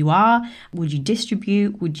happy as you are? Would you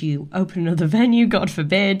distribute? Would you open another venue? God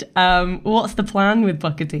forbid. What's the plan with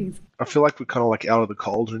Bucketees? I feel like we're kind of like out of the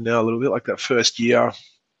cauldron now a little bit. Like that first year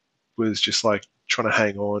was just like trying to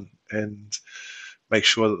hang on and make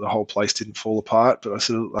sure that the whole place didn't fall apart. But I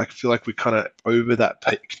sort of like feel like we're kind of over that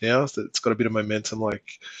peak now. So it's got a bit of momentum.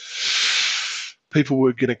 Like people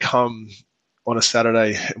were going to come on a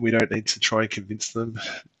Saturday, and we don't need to try and convince them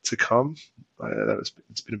to come.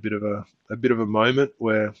 It's been a bit of a moment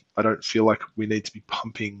where I don't feel like we need to be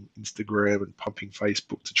pumping Instagram and pumping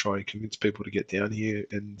Facebook to try and convince people to get down here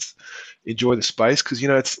and enjoy the space. Because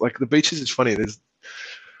it's like the beaches is funny.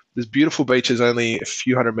 There's beautiful beaches only a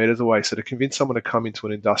few hundred meters away. So to convince someone to come into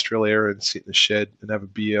an industrial area and sit in the shed and have a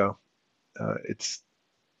beer, it's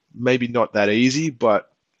maybe not that easy, but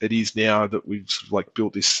it is now that we've sort of like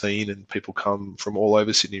built this scene and people come from all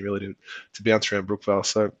over Sydney really to bounce around Brookvale.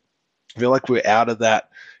 So I feel like we're out of that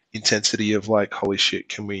intensity of like, holy shit,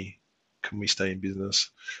 can we stay in business?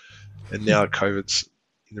 And now COVID's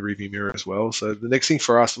in the rearview mirror as well. So the next thing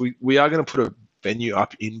for us, we are going to put a venue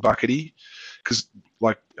up in Bucketty because,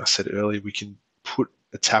 like I said earlier, we can put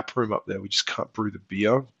a tap room up there. We just can't brew the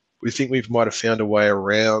beer. We think we might have found a way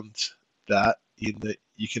around that in that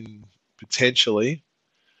you can potentially,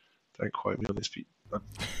 don't quote me on this, but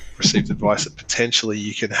I've received advice that potentially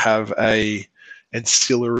you can have a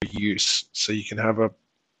ancillary use. So you can have a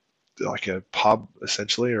pub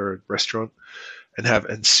essentially or a restaurant and have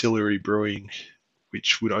ancillary brewing,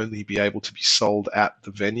 which would only be able to be sold at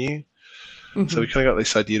the venue. Mm-hmm. So we kind of got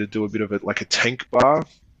this idea to do a bit of it like a tank bar.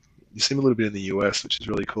 You see them a little bit in the US, which is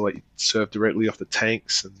really cool. Like you serve directly off the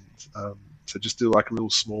tanks, and so just do like a little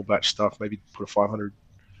small batch stuff. Maybe put a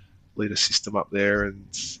 500-liter system up there, and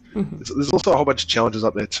there's also a whole bunch of challenges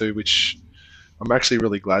up there too, which I'm actually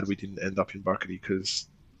really glad we didn't end up in Bucketty because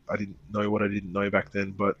I didn't know what I didn't know back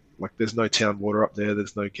then. But like, there's no town water up there.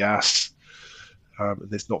 There's no gas, and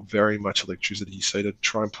there's not very much electricity. So to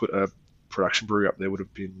try and put a production brewery up there would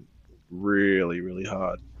have been really, really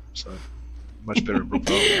hard. So much better in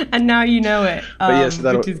Brookvale. And now you know it,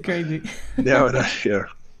 which is crazy. Now I know, yeah.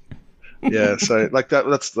 Yeah, so like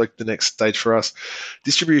that's like the next stage for us.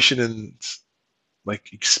 Distribution and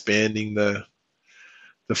like expanding the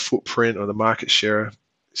footprint or the market share.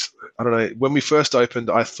 I don't know. When we first opened,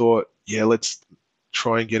 I thought, yeah, let's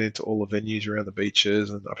try and get into all the venues around the beaches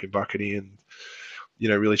and up in Bucketty and,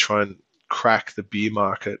 really try and crack the beer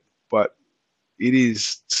market. But it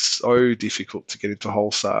is so difficult to get into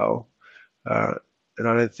wholesale. And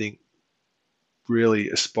I don't think really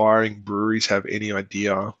aspiring breweries have any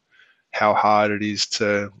idea how hard it is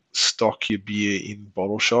to stock your beer in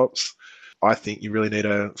bottle shops. I think you really need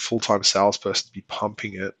a full-time salesperson to be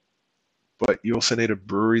pumping it, but you also need a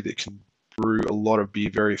brewery that can brew a lot of beer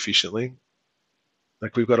very efficiently.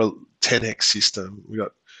 Like we've got a 10-hex system. We've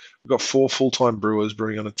got 4 full-time brewers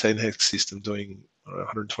brewing on a 10-hex system doing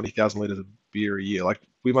 120,000 liters of beer a year. Like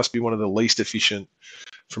we must be one of the least efficient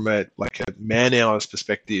from a man hours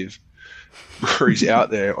perspective breweries out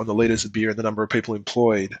there on the liters of beer and the number of people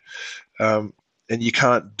employed. And you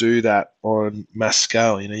can't do that on mass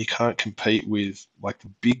scale. You can't compete with like the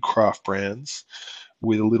big craft brands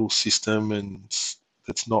with a little system and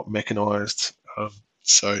that's not mechanized.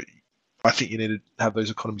 So I think you need to have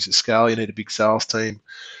those economies of scale. You need a big sales team,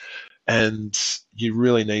 and you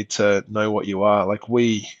really need to know what you are. Like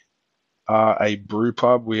we are a brew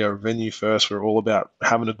pub. We are a venue first. We're all about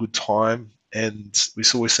having a good time. And we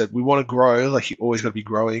always said we want to grow. Like you always got to be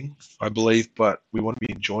growing, I believe, but we want to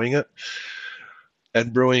be enjoying it.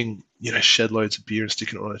 And brewing, shed loads of beer and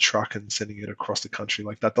sticking it on a truck and sending it across the country,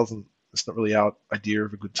 like it's not really our idea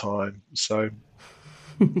of a good time. So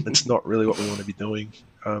it's not really what we want to be doing.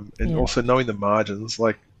 Also knowing the margins,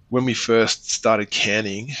 like when we first started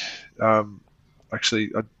canning,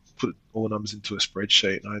 actually I put all the numbers into a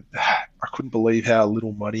spreadsheet and I couldn't believe how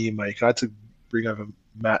little money you make. I had to bring over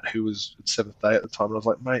Matt, who was at Seventh Day at the time, and I was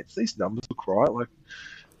like, mate, these numbers look right. Like,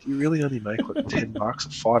 do you really only make like $10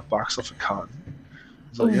 or $5 off a carton? I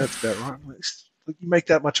was like, yeah, that's about right. Like, you make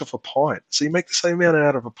that much off a pint. So you make the same amount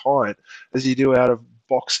out of a pint as you do out of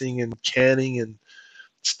boxing and canning and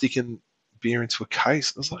sticking beer into a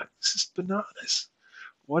case. I was like, this is bananas.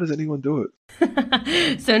 Why does anyone do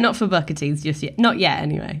it? So not for Bucketees just yet. Not yet,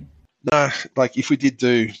 anyway. No, like if we did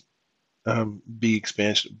do big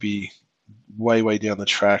expansion, it'd be way down the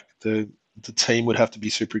track. The team would have to be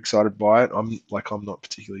super excited by it. I'm not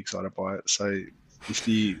particularly excited by it. So if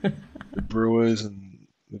the brewers and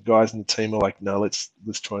the guys in the team are like, no, let's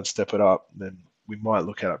try and step it up, then we might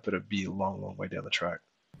look at it, but it'd be a long, long way down the track.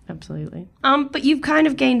 Absolutely. But you've kind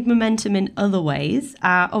of gained momentum in other ways.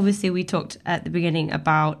 Obviously, we talked at the beginning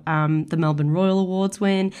about the Melbourne Royal Awards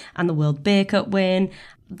win and the World Beer Cup win.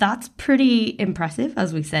 That's pretty impressive,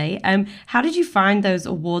 as we say. How did you find those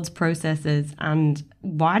awards processes, and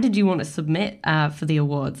why did you want to submit for the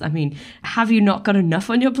awards? I mean, have you not got enough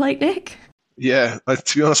on your plate, Nick? Yeah,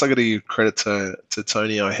 to be honest, I got to give credit to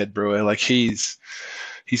Tony, our head brewer. Like he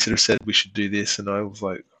sort of said we should do this, and I was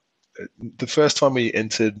like, the first time we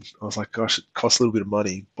entered, I was like, gosh, it costs a little bit of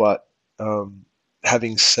money, but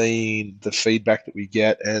having seen the feedback that we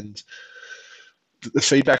get, and the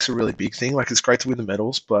feedback's a really big thing. Like, it's great to win the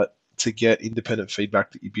medals, but to get independent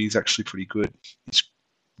feedback that your beer is actually pretty good, it's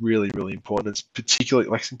really, really important. It's particularly,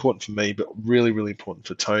 like, it's important for me, but really, really important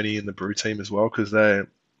for Tony and the brew team as well, because they're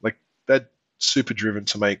super driven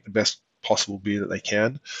to make the best possible beer that they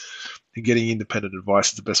can, and getting independent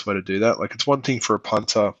advice is the best way to do that. Like, it's one thing for a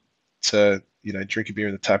punter to, drink a beer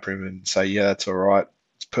in the tap room and say, yeah, that's all right,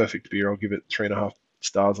 it's perfect beer, I'll give it 3.5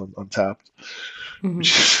 stars on Untapped.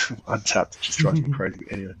 Which Untapped just drives me crazy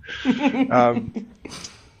anyway.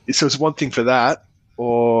 So it's one thing for that,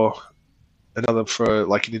 or another for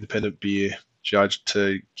like an independent beer judge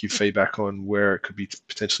to give feedback on where it could be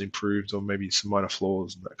potentially improved, or maybe some minor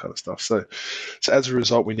flaws and that kind of stuff. So as a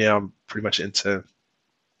result, we now pretty much enter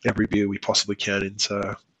every beer we possibly can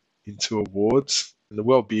into awards. And the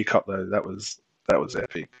World Beer Cup, though, that was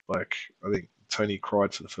epic. Like, I think Tony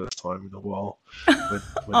cried for the first time in a while. When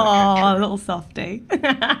Oh, little softy.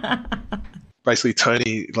 Basically,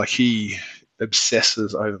 Tony, like, he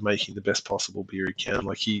obsesses over making the best possible beer he can.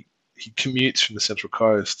 Like, he commutes from the Central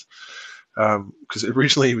Coast, because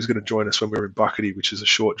originally he was going to join us when we were in Buckety, which is a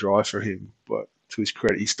short drive for him. But to his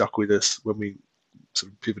credit, he stuck with us when we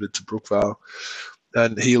sort of pivoted to Brookvale.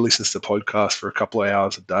 And he listens to podcasts for a couple of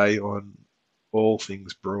hours a day on all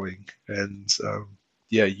things brewing, and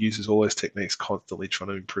uses all those techniques constantly, trying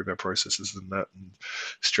to improve our processes and that, and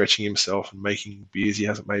stretching himself and making beers he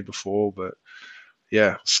hasn't made before. But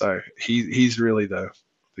yeah, so he's really the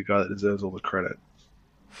guy that deserves all the credit.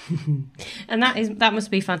 And that must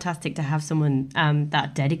be fantastic to have someone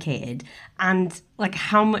that dedicated. And like,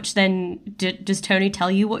 how much then does Tony tell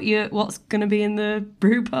you what's going to be in the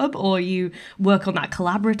brew pub, or you work on that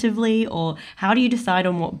collaboratively, or how do you decide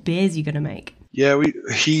on what beers you're going to make? Yeah,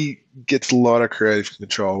 he gets a lot of creative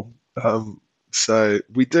control. So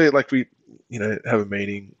we do, like, we have a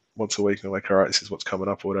meeting once a week and we're like, all right, this is what's coming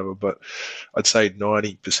up or whatever. But I'd say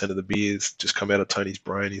 90% of the beers just come out of Tony's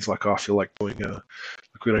brain. He's like, oh, I feel like doing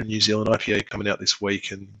we got a New Zealand IPA coming out this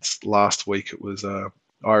week, and last week it was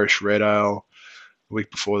Irish Red Ale. The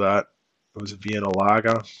week before that, it was a Vienna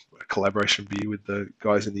Lager, a collaboration beer with the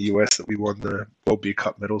guys in the US that we won the World Beer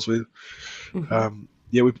Cup medals with.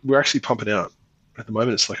 We're actually pumping out. At the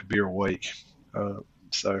moment, it's like a beer a week.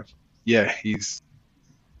 So yeah, I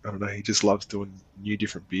don't know, he just loves doing new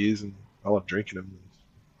different beers, and I love drinking them.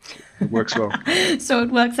 It works well. So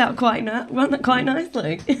it works out quite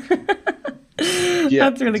nicely. Yeah,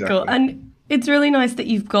 that's really exactly. cool. And it's really nice that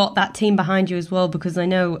you've got that team behind you as well, because I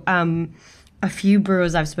know a few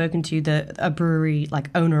brewers I've spoken to that are brewery like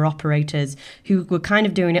owner operators who were kind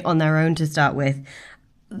of doing it on their own to start with.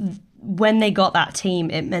 When they got that team,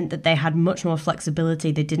 it meant that they had much more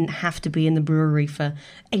flexibility. They didn't have to be in the brewery for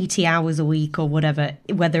 80 hours a week or whatever,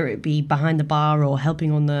 whether it be behind the bar or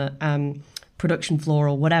helping on the production floor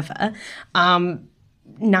or whatever.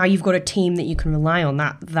 Now you've got a team that you can rely on.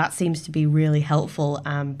 That seems to be really helpful,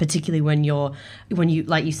 particularly when you,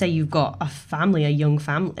 like you say, you've got a young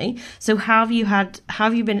family. So how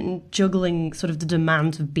have you been juggling sort of the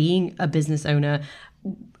demand of being a business owner,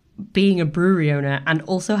 being a brewery owner, and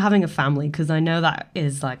also having a family? Because I know that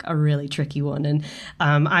is like a really tricky one. And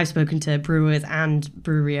I've spoken to brewers and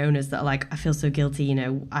brewery owners that are like, I feel so guilty,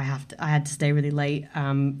 I had to stay really late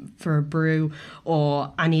for a brew,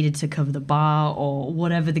 or I needed to cover the bar, or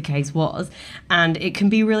whatever the case was. And it can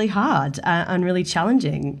be really hard and really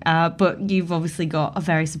challenging. But you've obviously got a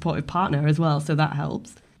very supportive partner as well, so that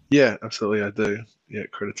helps. Yeah, absolutely, I do. Yeah,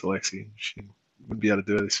 credit to Lexi. She wouldn't be able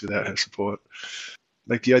to do this without her support.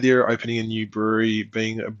 Like, the idea of opening a new brewery,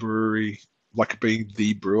 being a brewery, like being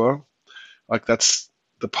the brewer, like, that's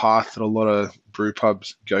the path that a lot of brew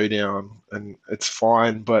pubs go down, and it's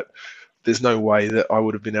fine, but there's no way that I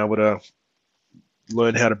would have been able to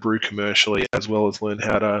learn how to brew commercially, as well as learn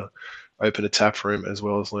how to open a tap room, as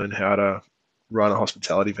well as learn how to run a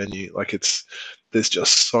hospitality venue. Like, there's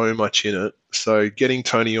just so much in it. So getting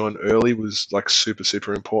Tony on early was like super,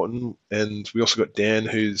 super important. And we also got Dan,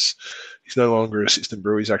 he's no longer assistant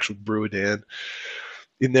brewer, he's actual brewer Dan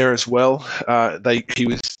in there as well. He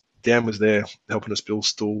was Dan was there helping us build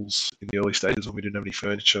stalls in the early stages when we didn't have any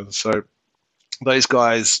furniture. So those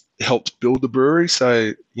guys helped build the brewery.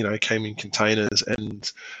 So, came in containers,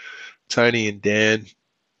 and Tony and Dan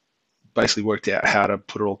basically worked out how to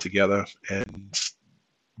put it all together and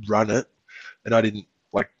run it. And I didn't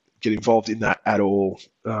get involved in that at all,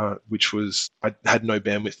 which was, I had no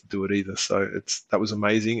bandwidth to do it either. So that was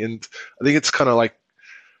amazing. And I think it's kind of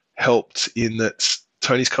helped in that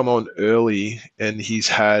Tony's come on early and he's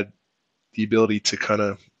had the ability to kind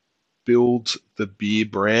of build the beer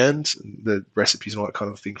brand, the recipes and all that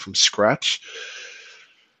kind of thing from scratch.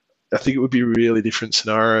 I think it would be a really different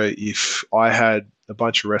scenario if I had a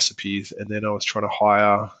bunch of recipes and then I was trying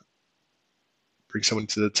to bring someone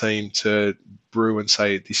to the team to brew and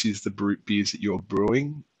say, this is the beers that you're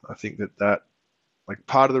brewing. I think that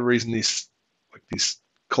part of the reason this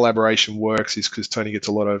collaboration works is because Tony gets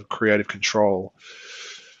a lot of creative control.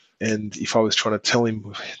 And if I was trying to tell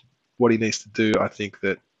him what he needs to do, I think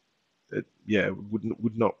that it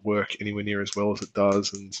would not work anywhere near as well as it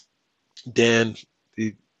does. And Dan,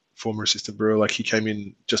 the former assistant brewer, he came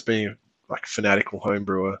in just being a fanatical home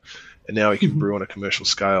brewer, and now he can brew on a commercial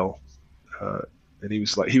scale. And he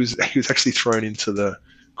was actually thrown into the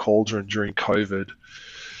cauldron during COVID.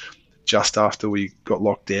 Just after we got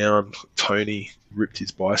locked down, Tony ripped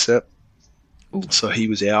his bicep. Ooh. So he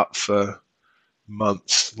was out for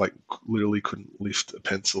months, literally couldn't lift a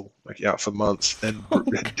pencil, out for months. And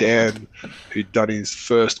Dan, who'd done his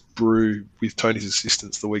first brew with Tony's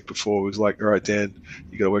assistance the week before, was like, all right, Dan,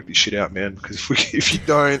 you got to work this shit out, man, because if you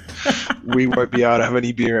don't, we won't be able to have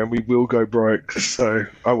any beer and we will go broke. So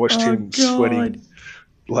I watched him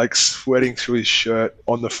sweating through his shirt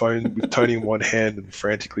on the phone with Tony in one hand and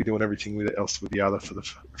frantically doing everything else with the other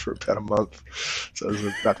for about a month. So it was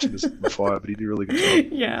a baptism of fire, but he did a really good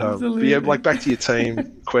job. Yeah, absolutely. But yeah, back to your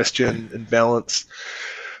team question and balance.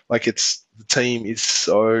 The team is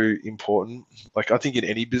so important. I think in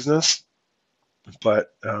any business,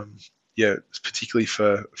 but particularly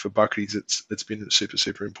for Bucketies, it's been super,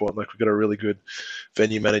 super important. We've got a really good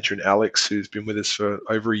venue manager in Alex who's been with us for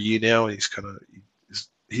over a year now, and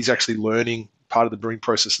he's actually learning part of the brewing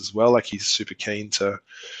process as well. He's super keen to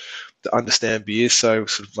understand beer, so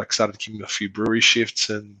started giving him a few brewery shifts,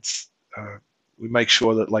 and we make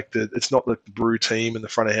sure that it's not the brew team and the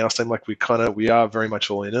front of house team. We are very much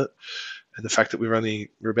all in it, and the fact that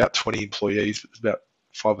we're about 20 employees, but there's about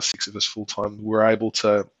 5 or 6 of us full time, we're able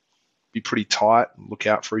to be pretty tight and look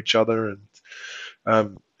out for each other,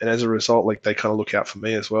 and as a result, they kind of look out for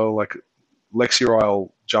me as well. Lexi or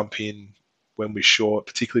I'll jump in when we're short,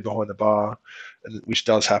 particularly behind the bar, and which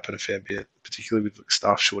does happen a fair bit, particularly with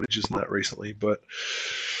staff shortages and that recently. But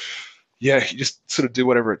yeah, you just sort of do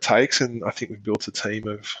whatever it takes, and I think we've built a team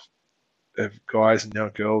of guys and now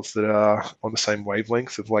girls that are on the same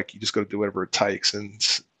wavelength of you just got to do whatever it takes and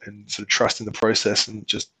sort of trust in the process and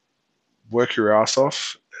just work your ass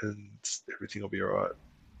off, and everything will be all right.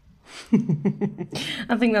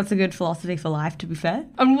 I think that's a good philosophy for life, to be fair.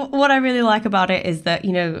 And what I really like about it is that,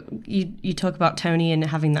 you talk about Tony and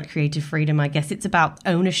having that creative freedom. I guess it's about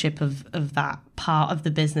ownership of that part of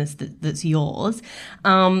the business that's yours.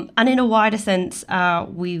 And in a wider sense,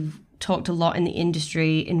 we've talked a lot in the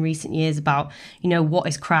industry in recent years about, what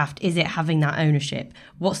is craft? Is it having that ownership?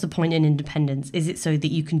 What's the point in independence? Is it so that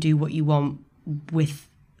you can do what you want with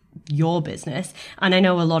your business? And I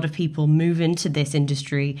know a lot of people move into this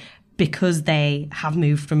industry because they have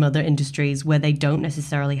moved from other industries where they don't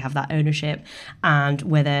necessarily have that ownership, and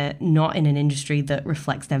where they're not in an industry that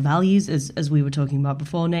reflects their values, as we were talking about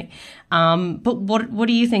before, Nick. But what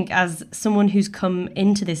do you think, as someone who's come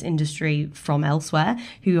into this industry from elsewhere,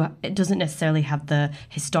 who doesn't necessarily have the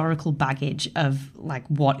historical baggage of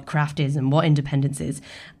what craft is and what independence is?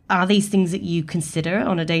 Are these things that you consider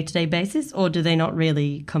on a day-to-day basis, or do they not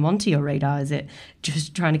really come onto your radar? Is it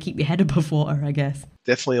just trying to keep your head above water, I guess?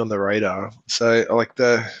 Definitely on the radar. So I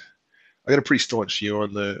got a pretty staunch view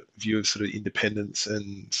on the view of sort of independence,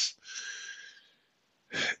 and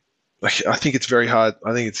I think it's very hard.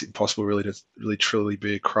 I think it's impossible really to really truly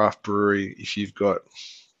be a craft brewery if you've got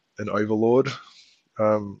an overlord.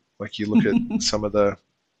 You look at some of the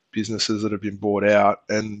businesses that have been bought out,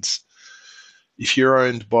 and if you're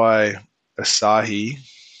owned by Asahi,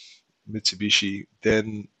 Mitsubishi,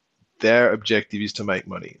 then their objective is to make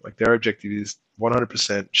money. Their objective is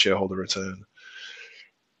 100% shareholder return.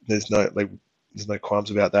 There's no qualms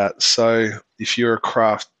about that. So if you're a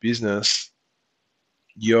craft business,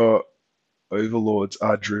 your overlords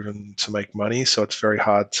are driven to make money. So it's very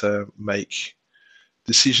hard to make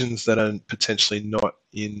decisions that are potentially not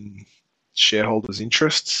in shareholders'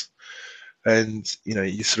 interests. And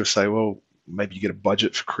you sort of say, well, maybe you get a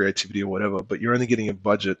budget for creativity or whatever, but you're only getting a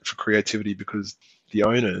budget for creativity because the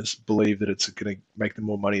owners believe that it's going to make them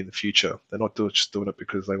more money in the future. They're not just doing it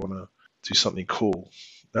because they want to do something cool.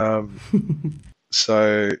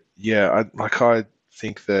 So yeah, I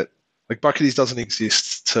think that like Bucketees doesn't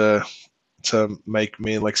exist to make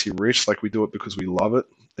me and Lexi rich. Like we do it because we love it,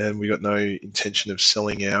 and we got no intention of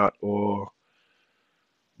selling out or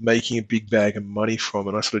making a big bag of money from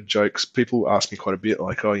it. I sort of joke, 'cause people ask me quite a bit,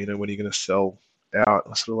 like, oh, when are you going to sell out?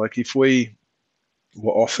 I sort of like, if we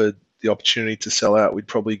were offered the opportunity to sell out, we'd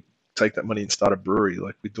probably take that money and start a brewery.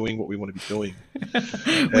 Like, we're doing what we want to be doing.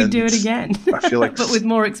 We do it again. I feel like, but with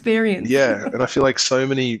more experience. Yeah, and I feel like so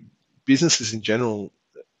many businesses in general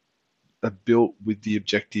are built with the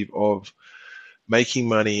objective of making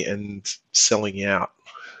money and selling out.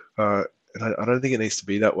 And I don't think it needs to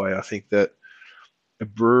be that way. I think that a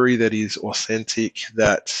brewery that is authentic,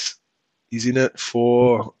 that is in it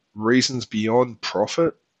for reasons beyond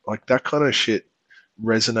profit, like that kind of shit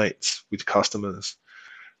resonates with customers.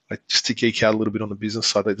 Like, just to geek out a little bit on the business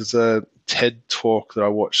side, like there's a TED talk that I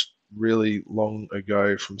watched really long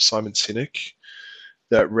ago from Simon Sinek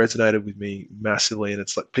that resonated with me massively. And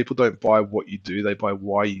it's like, people don't buy what you do, they buy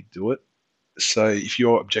why you do it. So if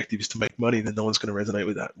your objective is to make money, then no one's going to resonate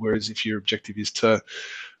with that. Whereas if your objective is to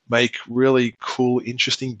make really cool,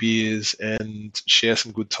 interesting beers and share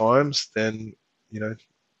some good times, then,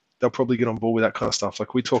 they'll probably get on board with that kind of stuff.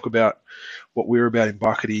 Like, we talk about what we're about in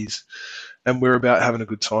Bucketees, and we're about having a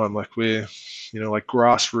good time. Like, we're, like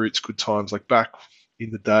grassroots good times. Like back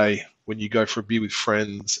in the day when you go for a beer with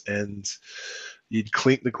friends and you'd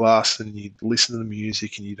clink the glass and you'd listen to the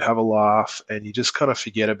music and you'd have a laugh and you just kind of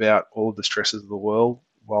forget about all of the stresses of the world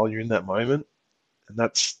while you're in that moment. And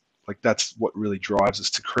that's what really drives us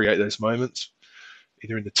to create those moments,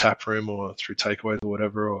 either in the tap room or through takeaways or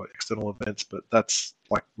whatever, or external events. But that's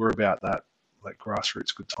like, we're about that, like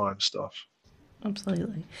grassroots good time stuff.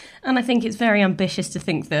 Absolutely. And I think it's very ambitious to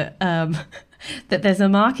think that that there's a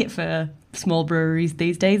market for small breweries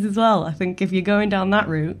these days as well. I think if you're going down that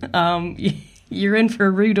route, you're in for a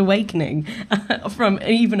rude awakening from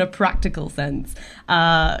even a practical sense. So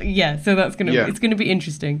that's it's going to be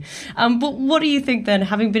interesting. But what do you think then,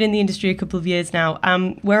 having been in the industry a couple of years now,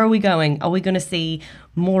 where are we going? Are we going to see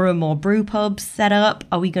more and more brew pubs set up?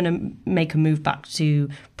 Are we going to make a move back to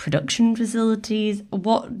production facilities?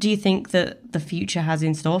 What do you think that the future has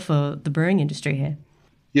in store for the brewing industry here?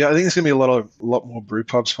 Yeah, I think there's going to be a lot more brew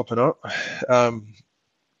pubs popping up. I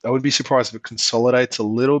would be surprised if it consolidates a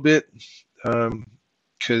little bit.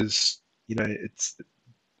 Because it's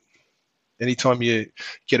anytime you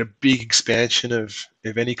get a big expansion of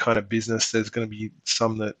any kind of business, there's going to be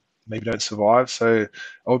some that maybe don't survive. So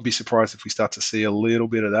I would be surprised if we start to see a little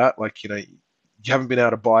bit of that. Like, you haven't been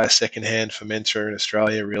able to buy a secondhand fermenter in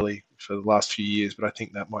Australia really for the last few years, but I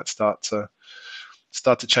think that might start to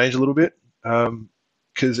change a little bit,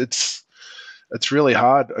 because it's really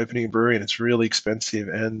hard opening a brewery and it's really expensive.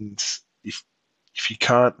 And if you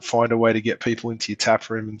can't find a way to get people into your tap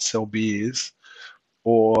room and sell beers,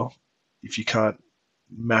 or if you can't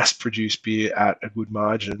mass produce beer at a good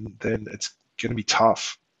margin, then it's going to be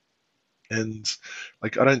tough. And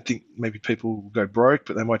like, I don't think maybe people will go broke,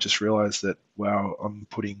 but they might just realize that, wow, I'm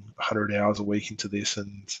putting 100 hours a week into this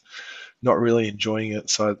and not really enjoying it.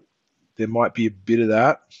 So there might be a bit of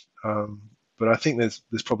that. But I think there's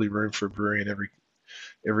probably room for a brewery in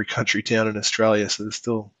every country town in Australia. So there's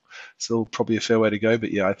still probably a fair way to go.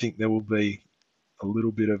 But yeah, I think there will be a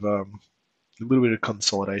little bit of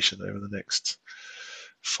consolidation over the next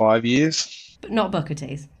 5 years. But not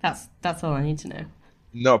Bucketees. That's all I need to know.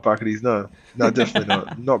 Not Bucketees, no, definitely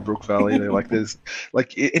not. Not Brookvale either. Like, there's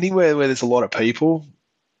like anywhere where there's a lot of people,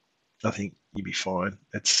 I think you'd be fine.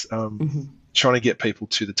 It's trying to get people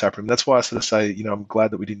to the tap room. That's why I sort of say, I'm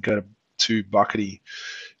glad that we didn't go to Bucketee,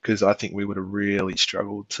 because I think we would have really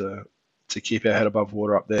struggled to keep our head above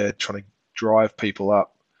water up there, trying to drive people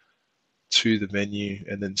up to the venue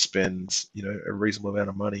and then spend, a reasonable amount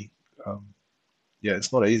of money.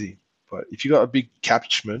 It's not easy. But if you got a big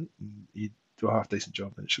catchment, you do a half decent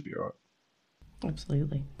job, then it should be all right.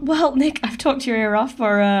 Absolutely. Well, Nick, I've talked your ear off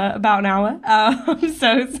for about an hour,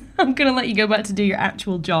 so I'm going to let you go back to do your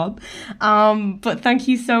actual job. But thank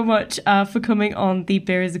you so much for coming on the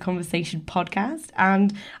Beer is a Conversation podcast,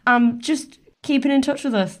 and just keeping in touch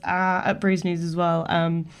with us at Brews News as well.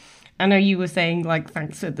 I know you were saying, like,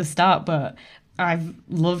 thanks at the start, but I've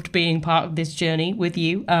loved being part of this journey with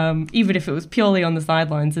you, even if it was purely on the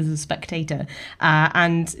sidelines as a spectator,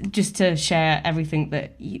 and just to share everything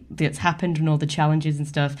that's happened and all the challenges and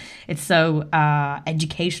stuff. It's so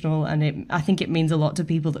educational, and I think it means a lot to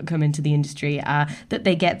people that come into the industry, that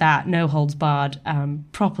they get that no holds barred,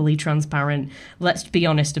 properly transparent. Let's be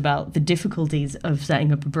honest about the difficulties of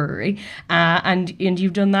setting up a brewery, and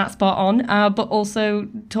you've done that spot on, but also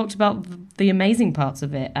talked about the amazing parts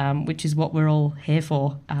of it, which is what we're all here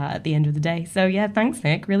for at the end of the day. So yeah, thanks,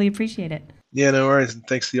 Nick. Really appreciate it. Yeah, no worries, and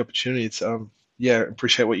thanks for the opportunity. It's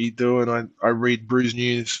appreciate what you do, and I read Brews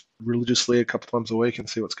News religiously a couple times a week and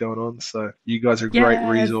see what's going on. So you guys are a great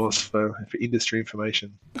resource for industry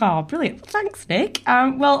information. Oh, brilliant! Thanks, Nick.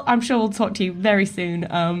 Well, I'm sure we'll talk to you very soon.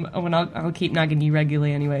 When I'll keep nagging you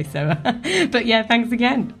regularly anyway. So, but yeah, thanks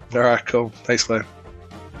again. All right, cool. Thanks, Claire.